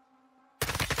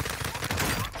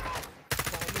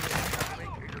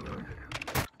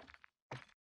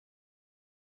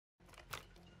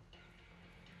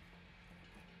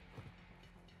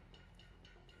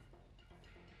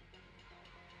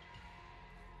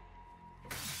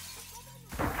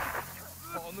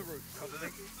 Hot on the roof, cover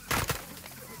me.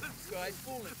 Guy's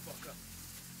falling, fucker.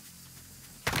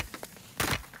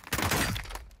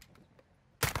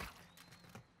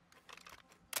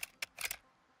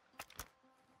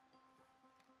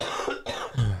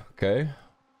 Okay.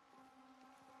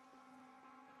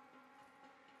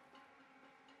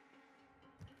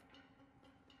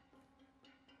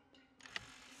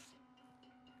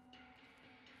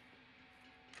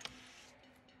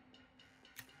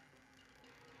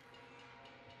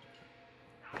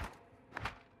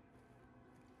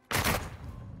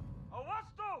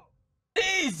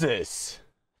 Jesus.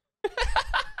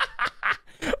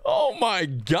 Oh my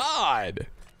God.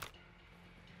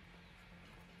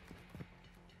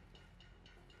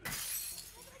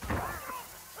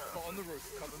 On the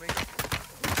roof, cover me.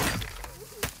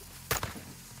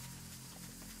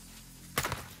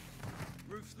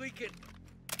 Roof's leaking.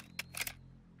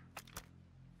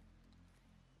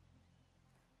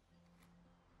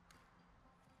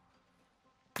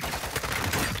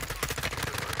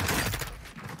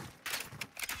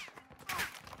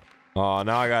 Oh,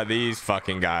 now I got these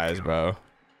fucking guys, bro.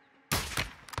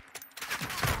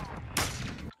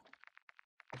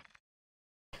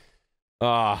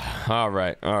 Ah, all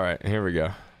right, here we go.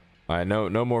 All right,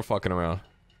 no more fucking around.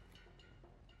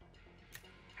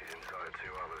 He's inside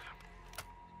 2 others.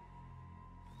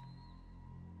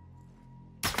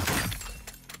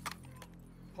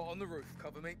 Hot on the roof,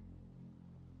 cover me.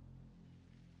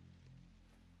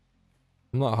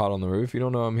 I'm not hot on the roof. You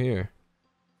don't know I'm here.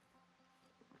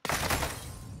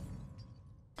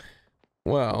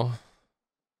 Well,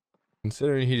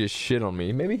 considering he just shit on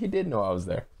me, maybe he did know I was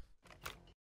there.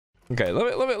 Okay,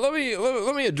 let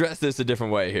me address this a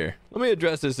different way here. Let me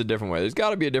address this a different way. There's got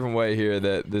to be a different way here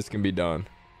that this can be done.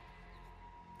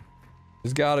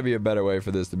 There's got to be a better way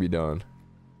for this to be done.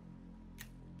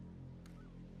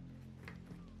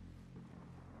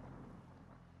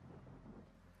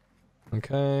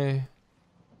 Okay.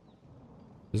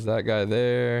 There's that guy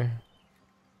there.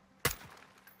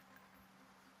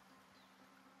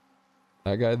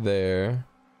 That guy there.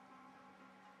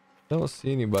 Don't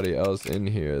see anybody else in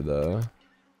here though.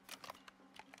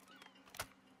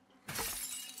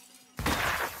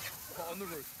 Hot on the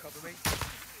roof, cover me.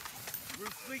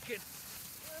 Roof's leaking.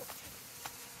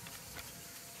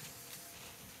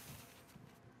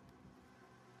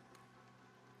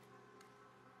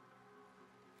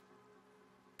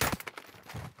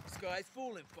 Sky's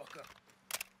falling, fucker.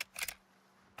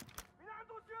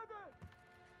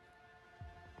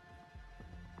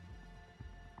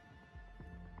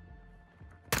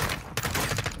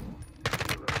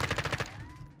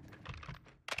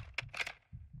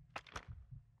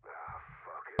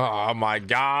 Oh my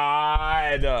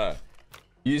God.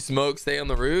 You smoke, stay on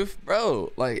the roof,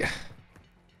 bro. Like,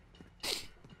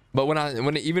 but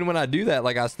even when I do that,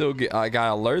 like I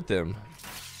gotta alert them.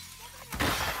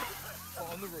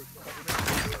 On the roof,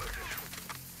 cover me.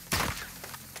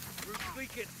 Roof's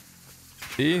leaking.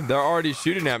 See, they're already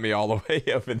shooting at me all the way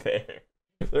over there.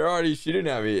 They're already shooting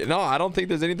at me. No, I don't think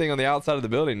there's anything on the outside of the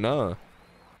building. No.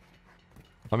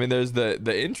 I mean, there's the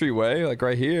entryway, like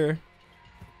right here.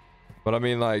 But I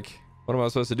mean, like, what am I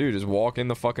supposed to do? Just walk in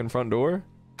the fucking front door?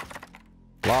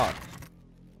 Lock.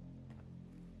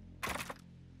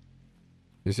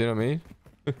 You see what I mean?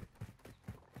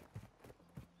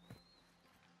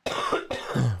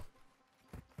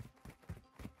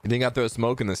 You think I throw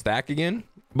smoke in the stack again?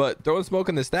 But throwing smoke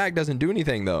in the stack doesn't do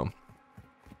anything though.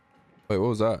 Wait, what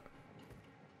was that?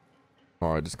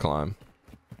 All right, just climb.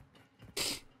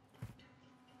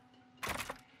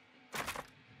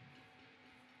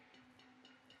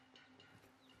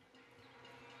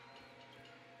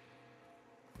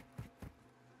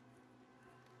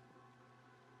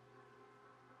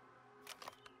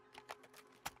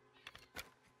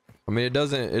 I mean, it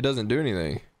doesn't do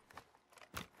anything.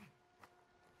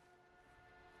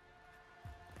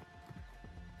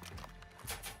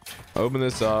 Open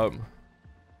this up.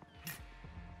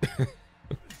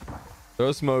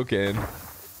 Throw smoke in.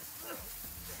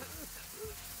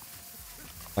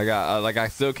 I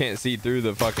still can't see through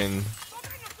the fucking.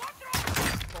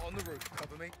 On the roof,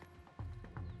 cover me.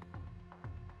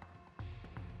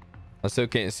 I still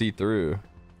can't see through.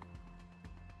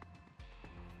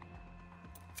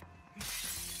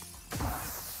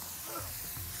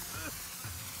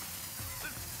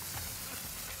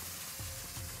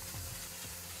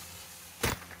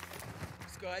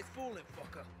 Sky's falling,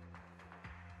 fucker.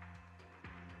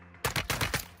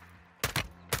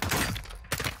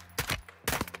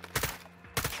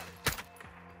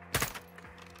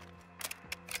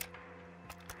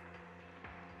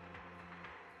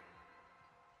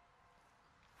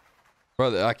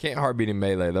 Brother, I can't heartbeat in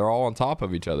melee. They're all on top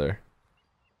of each other.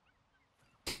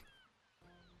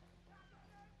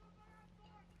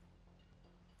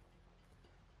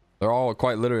 They're all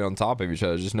quite literally on top of each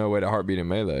other. There's just no way to heartbeat in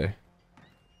melee.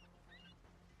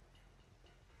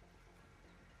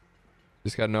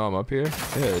 Just gotta know I'm up here.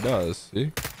 Yeah, it does.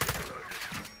 See?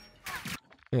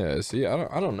 Yeah, see,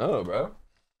 I don't know, bro.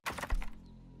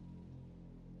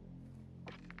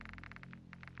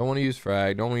 Don't want to use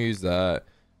frag. Don't want to use that.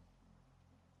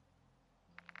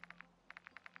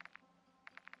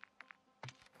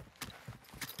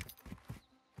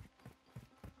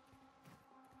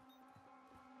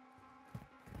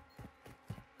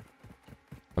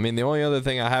 I mean, the only other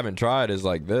thing I haven't tried is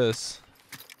like this.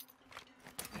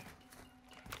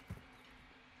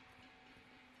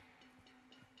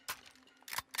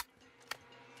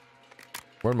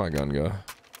 Where'd my gun go?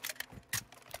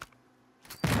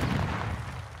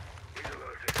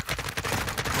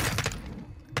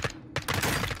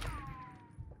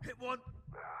 Hit one.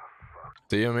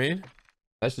 See what I mean?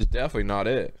 That's just definitely not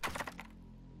it.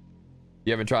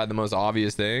 You haven't tried the most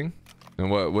obvious thing?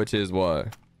 And which is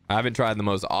what? I haven't tried the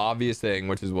most obvious thing,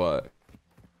 which is what?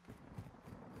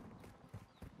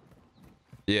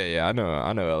 Yeah, I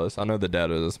know, Ellis. I know the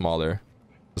dead are the smaller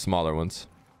ones.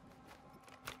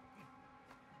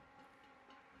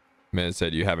 Man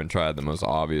said you haven't tried the most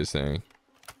obvious thing.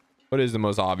 What is the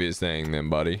most obvious thing then,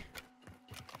 buddy?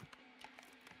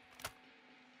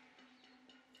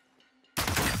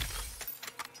 Hot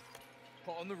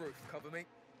on the roof. Cover me.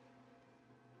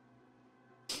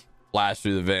 Flash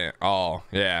through the vent. Oh,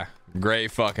 yeah.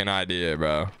 Great fucking idea,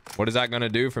 bro. What is that gonna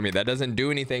do for me? That doesn't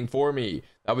do anything for me.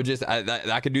 That would just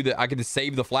I could do that. I could just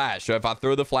save the flash. So if I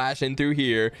throw the flash in through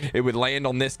here, it would land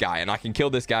on this guy and I can kill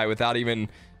this guy with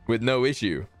no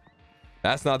issue.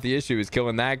 That's not the issue, is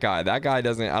killing that guy. That guy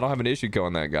doesn't, I don't have an issue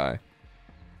killing that guy.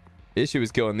 Issue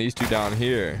is killing these two down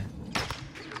here.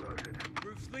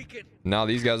 Roof's leaking. Now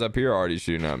these guys up here are already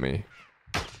shooting at me.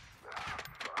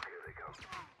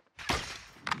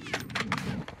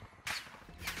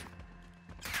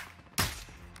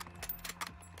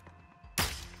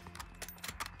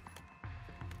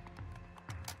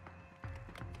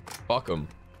 Fuck them.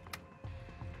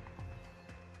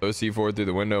 Go C4 through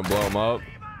the window and blow them up.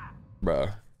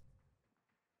 Bruh.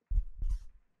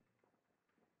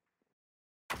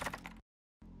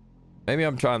 Maybe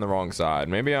I'm trying the wrong side.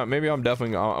 Maybe I'm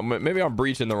definitely maybe I'm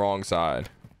breaching the wrong side.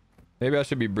 Maybe I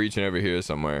should be breaching over here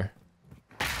somewhere.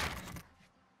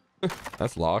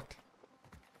 That's locked.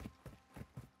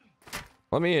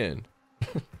 Let me in.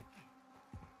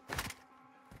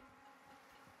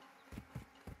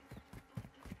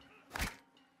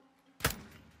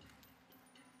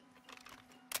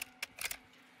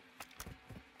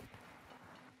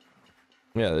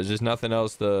 Yeah, there's just nothing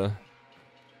else to...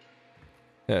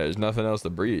 Yeah, there's nothing else to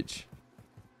breach.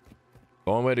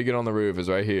 The only way to get on the roof is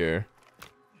right here.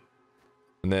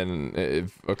 And then,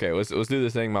 if... Okay, let's do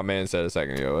this thing my man said a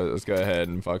second ago. Let's go ahead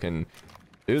and fucking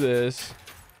do this.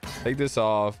 Take this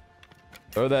off.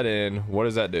 Throw that in. What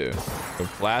does that do? It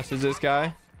flashes this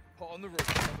guy. On the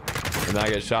roof. And I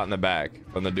get shot in the back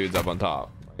from the dudes up on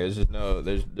top. There's just no...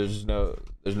 There's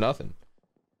nothing.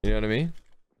 You know what I mean?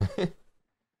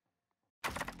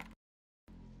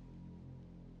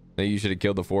 You should have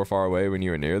killed the 4 far away when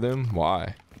you were near them.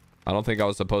 Why? I don't think I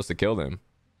was supposed to kill them.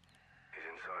 He's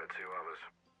inside 2 others.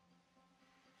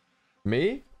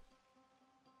 Me?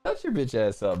 Shut your bitch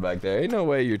ass up back there. Ain't no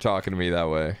way you're talking to me that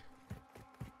way.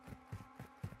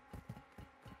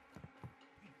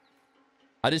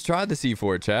 I just tried the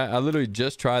C4, chat. I literally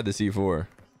just tried the C4.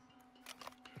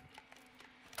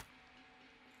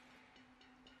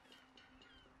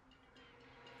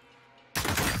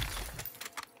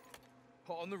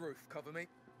 On the roof, cover me.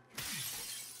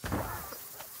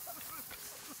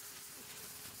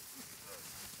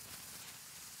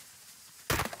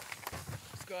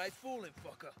 Sky's falling,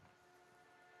 fucker.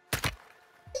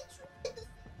 He's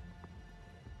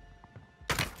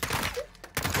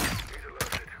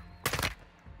alerted.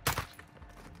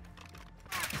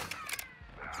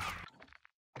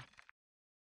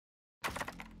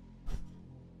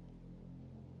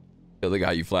 The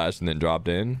guy you flashed and then dropped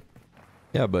in.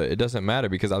 Yeah, but it doesn't matter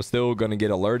because I'm still going to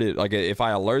get alerted. Like, if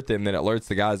I alert them, then it alerts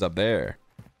the guys up there.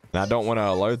 And I don't want to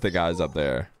alert the guys up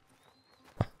there.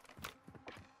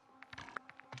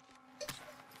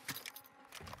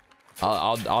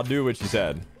 I'll do what you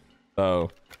said.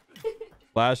 So,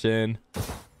 flash in.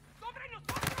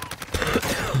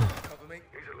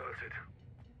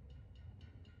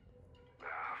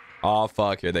 Oh,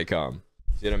 fuck. Here they come.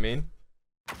 See what I mean?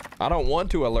 I don't want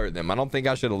to alert them. I don't think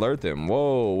I should alert them.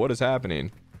 Whoa, what is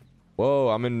happening? Whoa,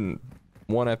 I'm in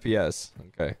 1 FPS.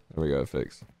 Okay, there we go,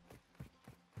 fix.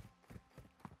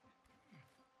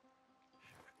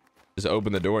 Just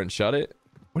open the door and shut it?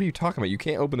 What are you talking about? You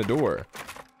can't open the door.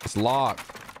 It's locked.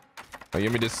 Oh, you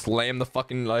want me to slam the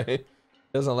fucking light? It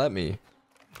doesn't let me.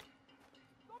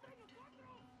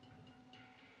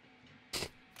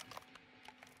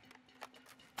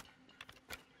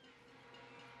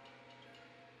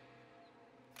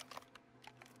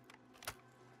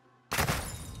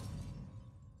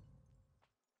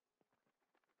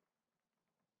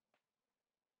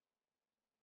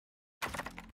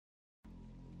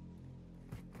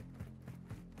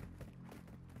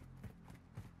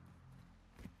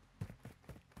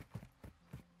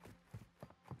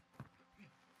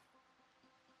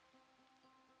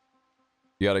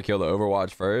 You gotta kill the Overwatch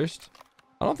first.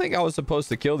 I don't think I was supposed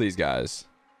to kill these guys.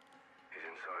 He's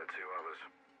inside 2 others.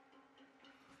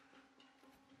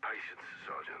 Patience,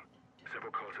 Sergeant.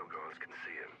 Several cartel guards can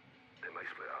see him. They may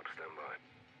split up. Stand by.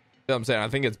 You know what I'm saying? I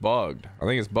think it's bugged. I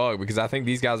think it's bugged because I think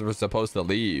these guys were supposed to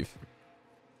leave.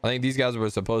 I think these guys were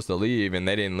supposed to leave and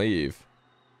they didn't leave.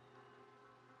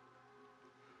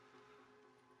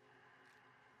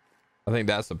 I think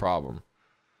that's the problem.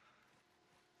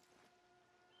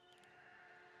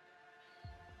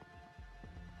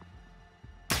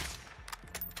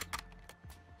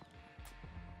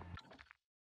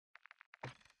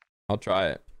 I'll try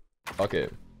it. Fuck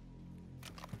it.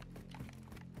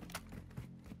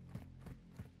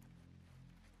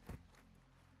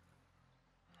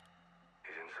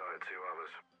 He's inside 2 others.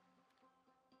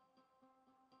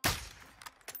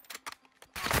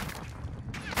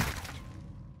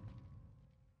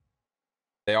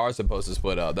 They are supposed to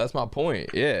split up. That's my point.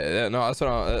 Yeah, no, that's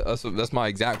what that's my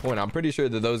exact point. I'm pretty sure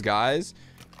that those guys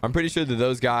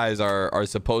are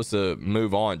supposed to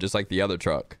move on just like the other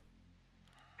truck.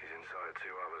 He's inside 2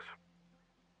 others.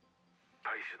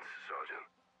 Patience, Sergeant.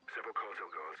 Several cartel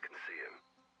guards can see him.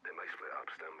 They may split up.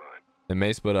 Stand by. They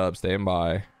may split up, stand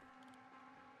by.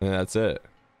 And that's it.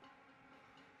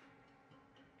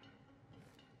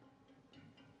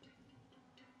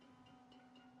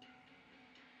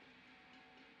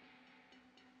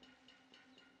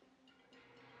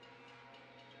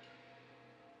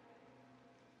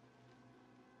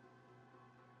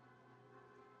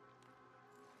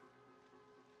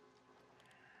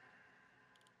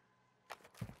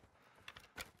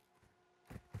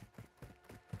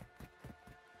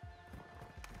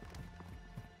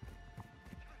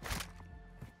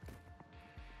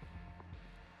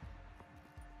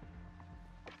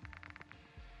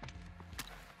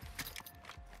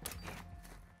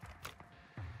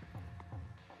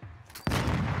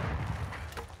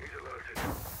 He's alerted.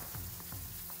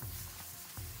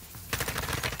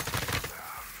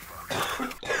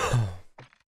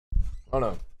 Oh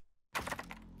no.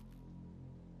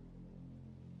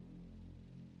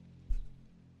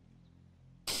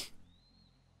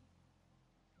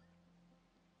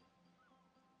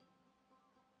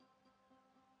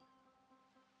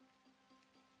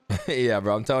 Yeah,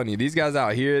 bro, I'm telling you, these guys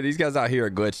out here are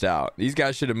glitched out. These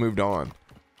guys should have moved on.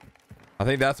 I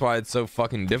think that's why it's so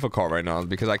fucking difficult right now, is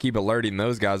because I keep alerting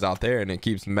those guys out there and it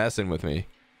keeps messing with me.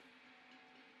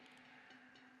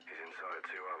 He's inside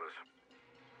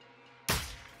 2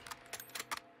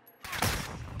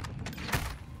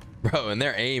 others. Bro, and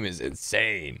their aim is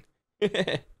insane.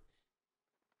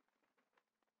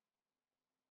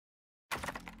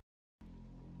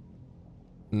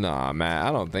 Nah, man,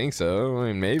 I don't think so. I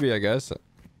mean, maybe, I guess. He's inside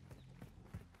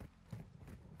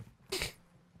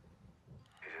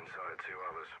 2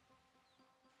 others.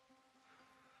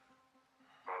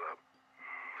 Hold up.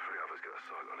 3 others got a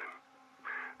sight on him.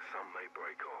 Some may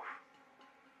break off.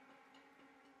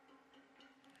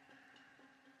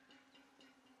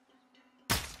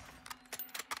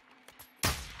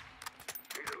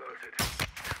 He's alerted.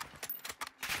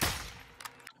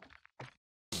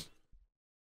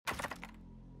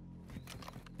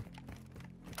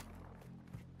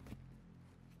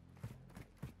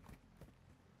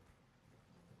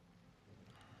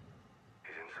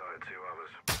 He's inside 2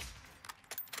 others.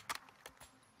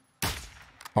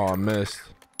 Oh, I missed.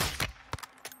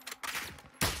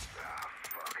 Ah,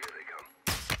 fuck, here they come.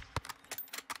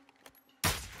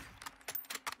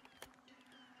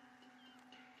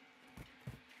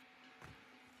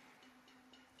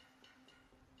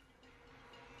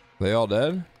 They all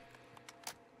dead?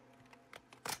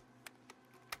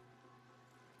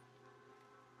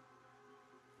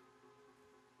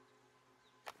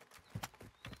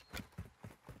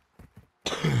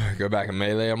 Go back and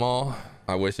melee them all.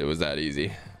 I wish it was that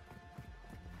easy.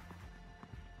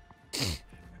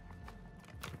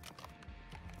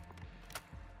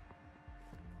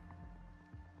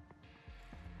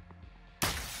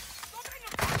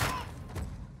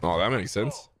 Oh, that makes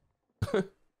sense. Bro,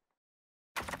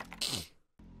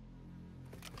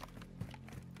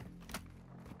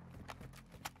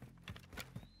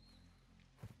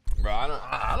 I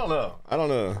don't know. I don't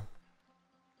know.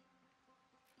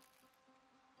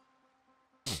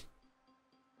 He's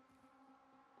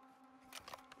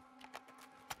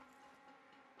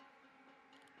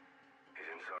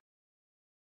inside.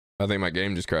 I think my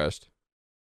game just crashed.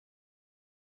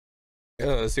 Yeah,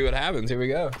 let's see what happens. Here we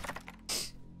go.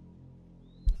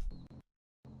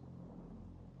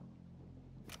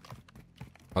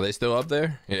 Are they still up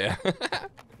there? Yeah.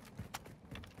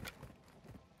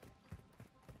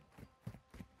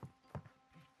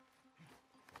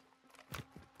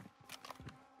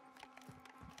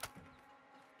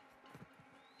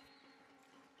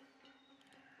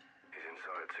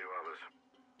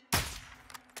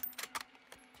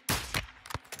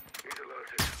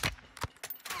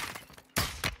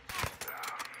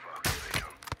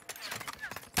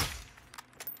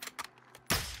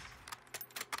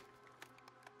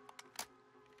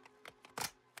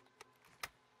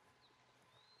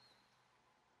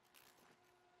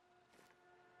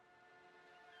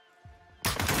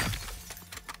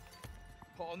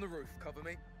 Hot on the roof, cover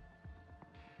me.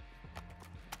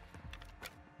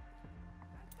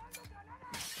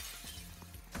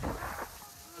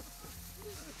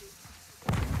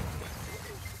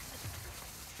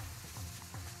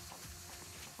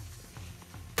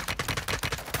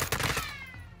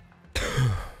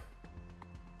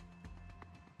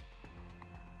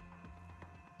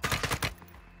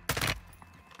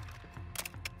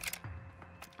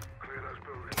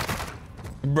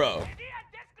 Bro.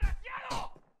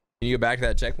 Can you go back to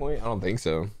that checkpoint? I don't think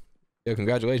so. Yo,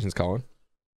 congratulations, Colin.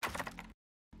 Hope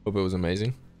it was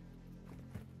amazing.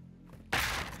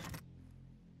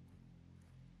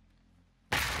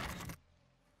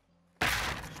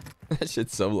 That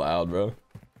shit's so loud, bro.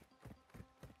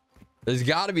 There's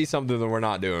got to be something that we're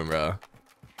not doing, bro.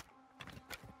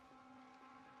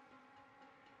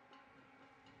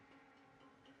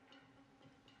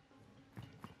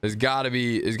 There's got to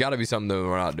be something that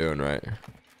we're not doing right.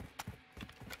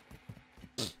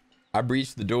 I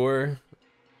breached the door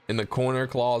in the corner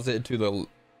closet to the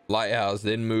lighthouse,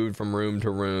 then moved from room to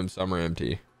room. Some are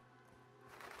empty.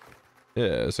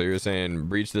 Yeah, so you're saying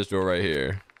breach this door right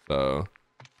here. So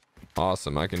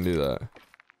awesome, I can do that.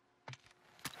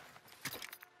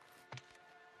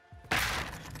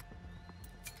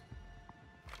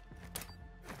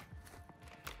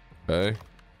 Okay.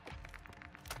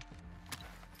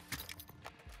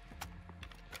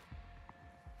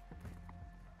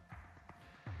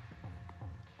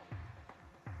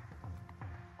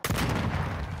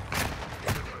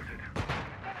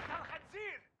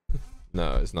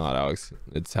 No, it's not, Alex.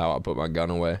 It's how I put my gun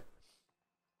away.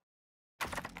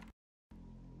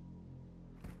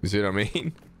 You see what I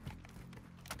mean?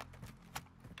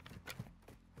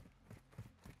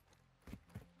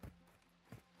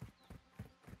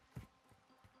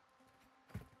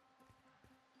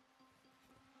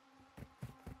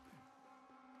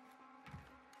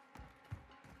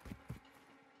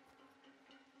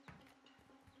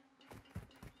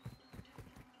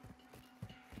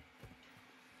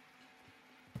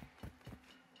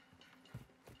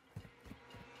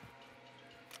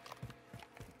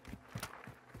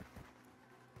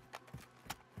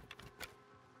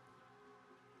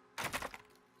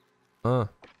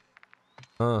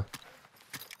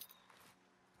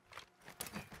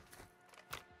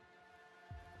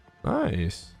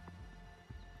 Nice.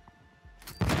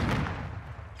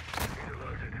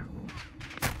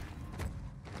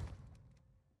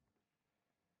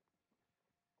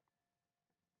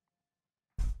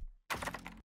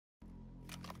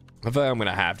 I feel like I'm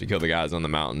gonna have to kill the guys on the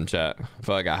mountain, chat. I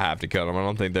feel like I have to kill them.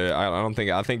 I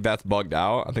think that's bugged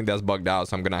out. I think that's bugged out,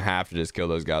 so I'm gonna have to just kill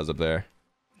those guys up there.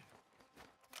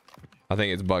 I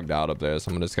think it's bugged out up there,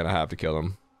 so I'm just gonna have to kill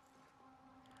them.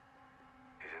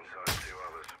 He's inside 2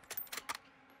 others.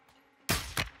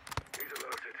 He's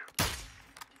alerted.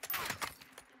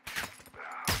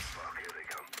 Ah, fuck, here they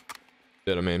come.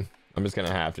 You know what I mean? I'm just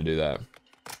gonna have to do that.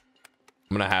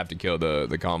 I'm gonna have to kill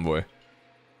the convoy.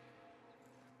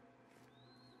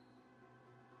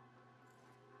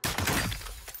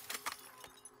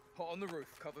 Hot on the roof,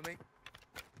 cover me.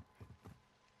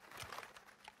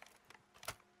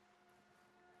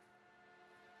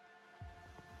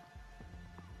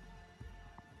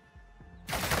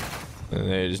 And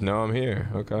they just know I'm here.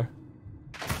 Okay.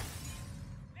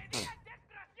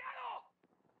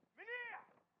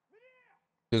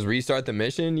 Just restart the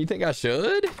mission? You think I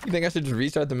should? You think I should just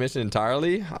restart the mission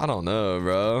entirely? I don't know,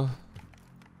 bro.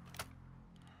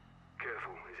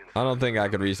 I don't think I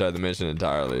could restart the mission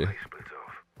entirely.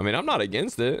 I mean, I'm not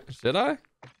against it. Should I?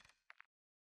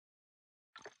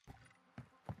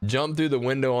 Jump through the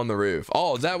window on the roof.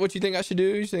 Oh, is that what you think I should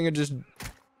do? You think I just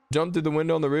jump through the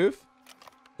window on the roof?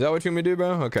 Is that what you want me to do,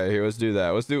 bro? Okay, here, let's do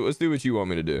that. Let's do what you want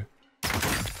me to do.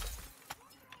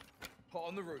 Hot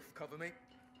on the roof, cover me.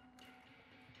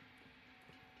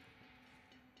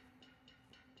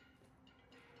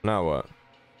 Now what?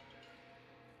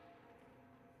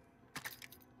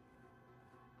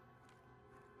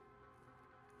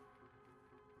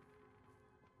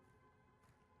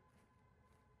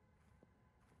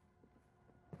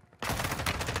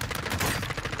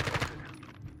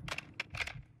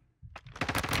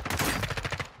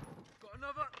 Got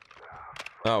another.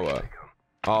 Now what?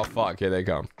 Oh fuck, here they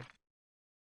come.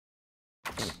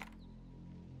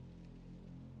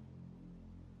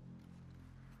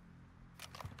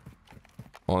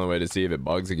 Only way to see if it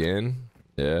bugs again.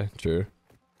 Yeah, true.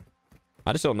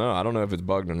 I just don't know. I don't know if it's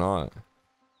bugged or not.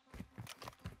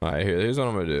 All right, here's what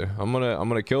I'm gonna do. I'm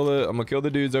gonna kill the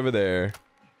dudes over there.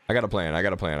 I got a plan. I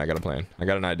got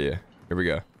an idea. Here we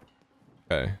go.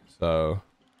 Okay, so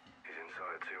He's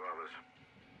inside 2 hours.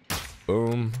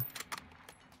 boom,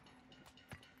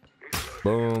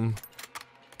 boom,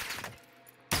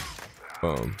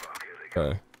 boom.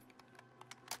 Okay.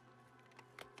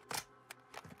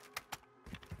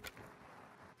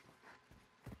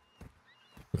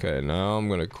 Okay, now I'm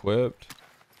gonna equip.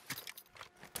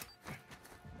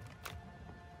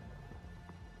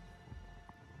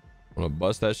 I'm gonna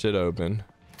bust that shit open.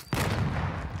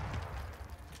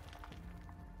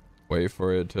 Wait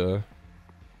for it to.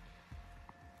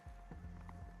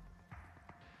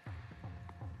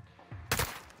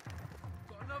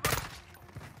 Got another.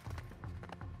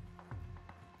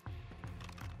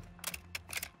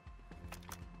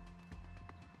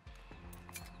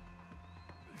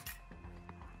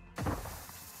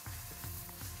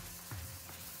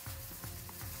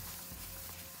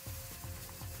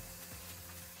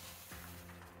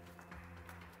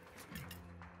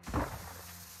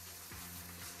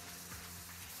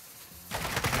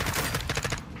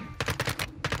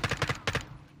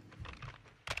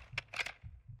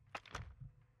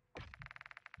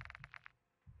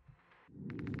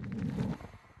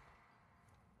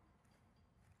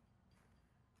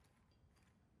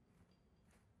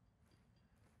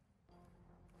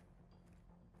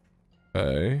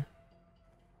 Okay.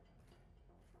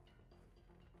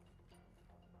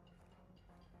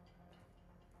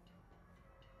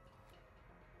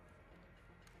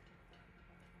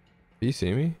 Do you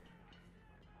see me?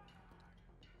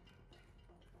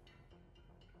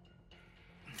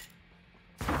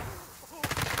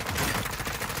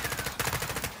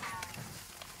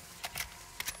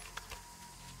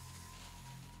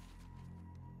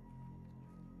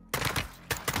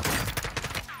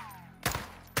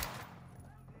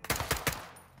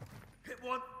 Hit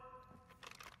one.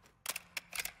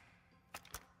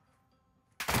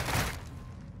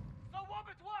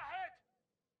 صوبت واحد.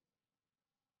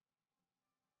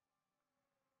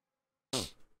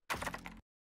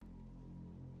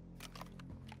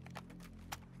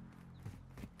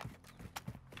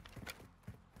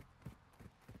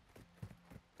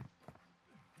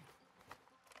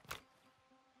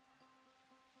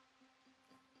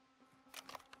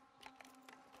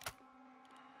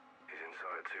 He's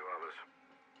inside 2 hours.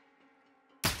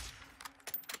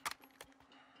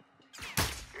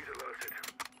 He's alerted.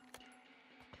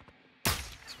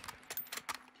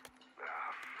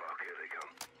 Ah, fuck, here they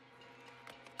come.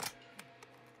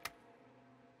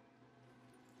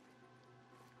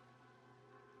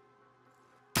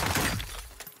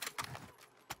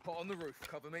 Hot on the roof.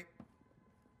 Cover me.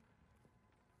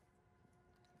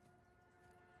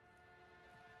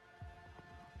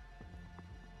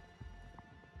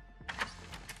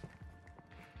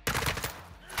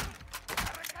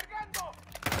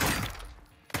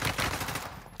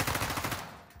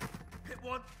 Hit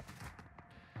one.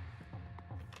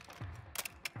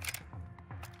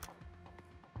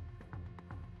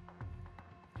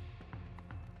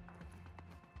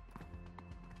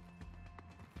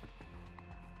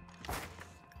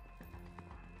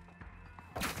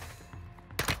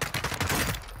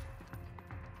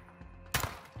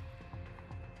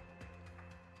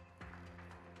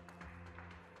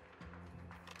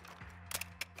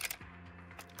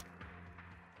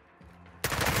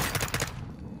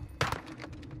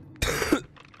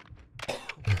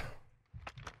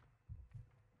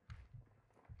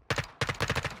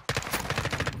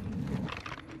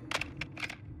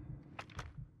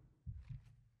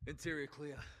 Interior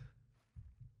clear.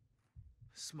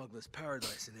 Smuggler's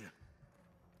paradise in here.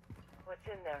 What's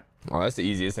in there? Oh, that's the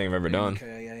easiest thing I've ever done. KAA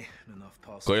and enough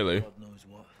parcels. Clearly. God knows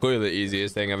what. Clearly the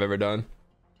easiest thing I've ever done.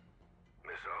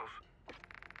 Missiles.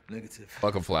 Negative.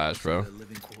 Fuck a flash, bro. Their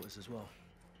living quarters as well.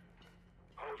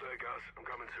 Hold there, Gus. I'm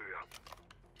coming to you.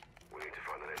 We need to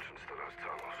find an entrance to those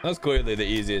tunnels. That's clearly the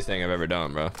easiest thing I've ever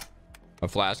done, bro. A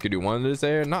flash could do one this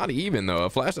there. Not even though. A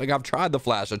flash, like I've tried the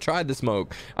flash. I tried the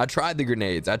smoke. I tried the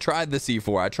grenades. I tried the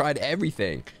C4. I tried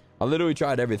everything. I literally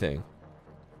tried everything.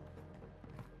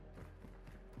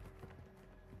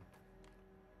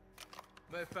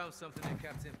 May have found something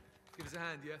there, Captain. Give us a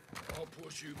hand, yeah? I'll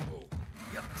push you, Paul.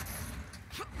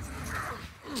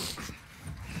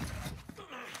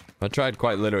 I tried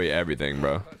quite literally everything,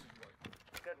 bro.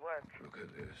 Good work. Look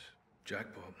at this.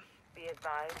 Jackpot. Be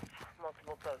advised,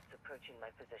 multiple boats approaching my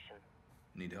position.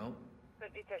 Need help?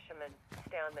 Could be fishermen.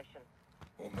 Stay on mission.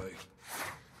 On me.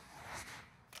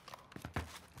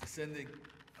 Descending.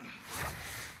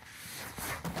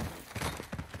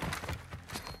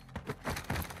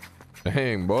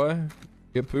 Dang, boy.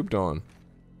 Get pooped on.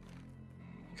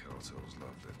 Cartels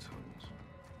love their tunnels.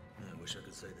 I wish I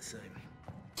could say the same.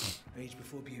 Age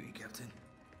before beauty, Captain.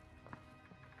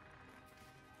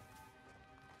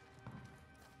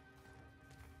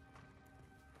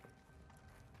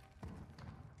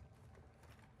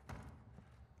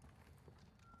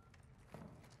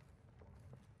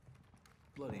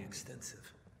 Bloody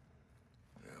extensive.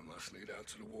 Yeah, must lead out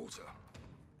to the water.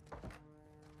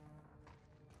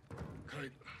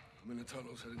 Kate, I'm in the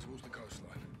tunnels heading towards the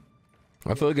coastline.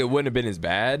 I feel like it wouldn't have been as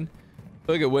bad. I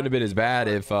feel like it wouldn't have been as bad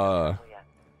if Oh, I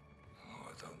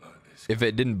don't like this. if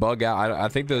it didn't bug out. I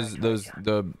think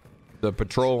the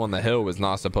patrol on the hill was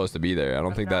not supposed to be there. I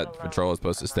don't think that patrol was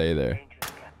supposed to stay there.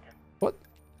 What?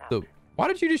 Why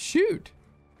did you just shoot?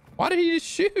 Why did he just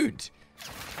shoot?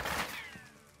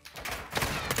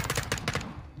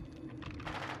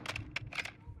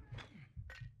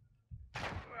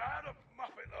 How the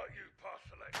muppet like you pass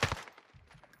the leg?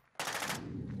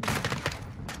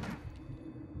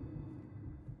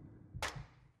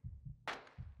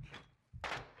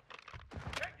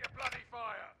 Check your bloody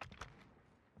fire!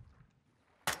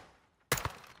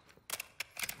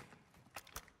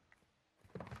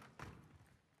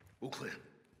 All clear.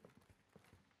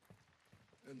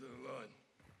 End of the line.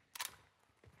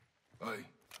 Hey,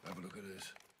 have a look at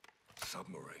this.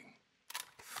 Submarine.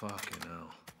 Fucking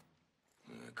hell.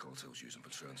 Cartels use them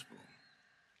for transport.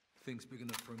 Thing's big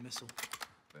enough for a missile.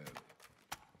 Barely.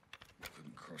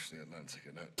 Couldn't cross the Atlantic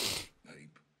in that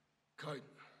heap. Kate,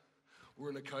 we're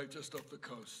in a cave just off the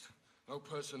coast. No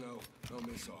personnel, no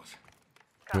missiles.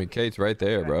 I mean, Kate's right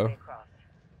there, bro.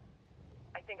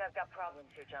 I think I've got problems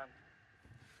here, John.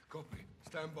 Copy.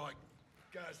 Stand by.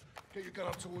 Guys, get your gun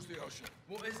up towards the ocean.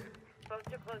 What is it?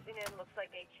 Boats are closing in, looks like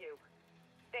AQ.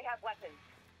 They have weapons.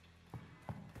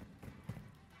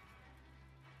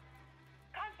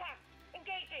 Contact!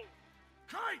 Engaging!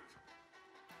 Kate!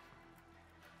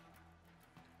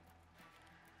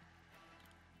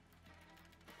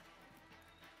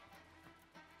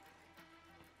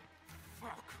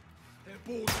 Fuck! They're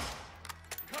boarded.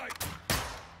 Kate!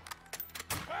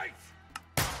 Kate!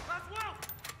 Laswell!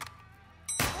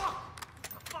 What?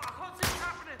 Fuck, I can't see what's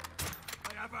happening.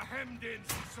 They have her hemmed in.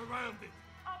 She's surrounded.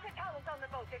 All Catala's on the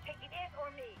boat. They're taking it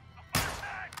or me.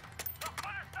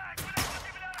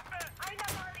 أين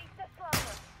مالي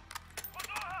تسلم؟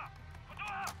 خذوها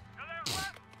خذوها يلا يا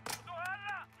اخوان خذوها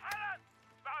هلا حالا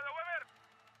بعد اوامر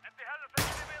انت هذا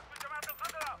سيدي بجماعة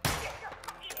الخضراء. Get your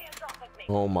fucking hands off of me!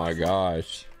 Oh my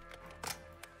gosh.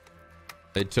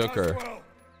 They took her. Well,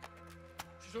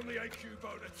 she's on the AQ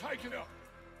boat. They're taking her.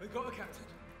 They got a captain.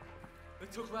 They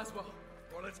took Laswell.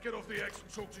 Well, let's get off the X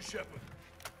and talk to Shepard.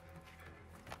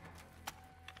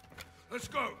 Let's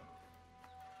go.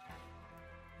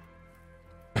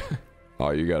 Oh,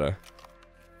 you gotta.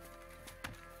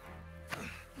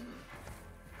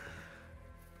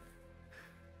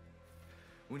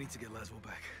 We need to get Laswell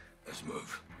back. Let's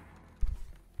move.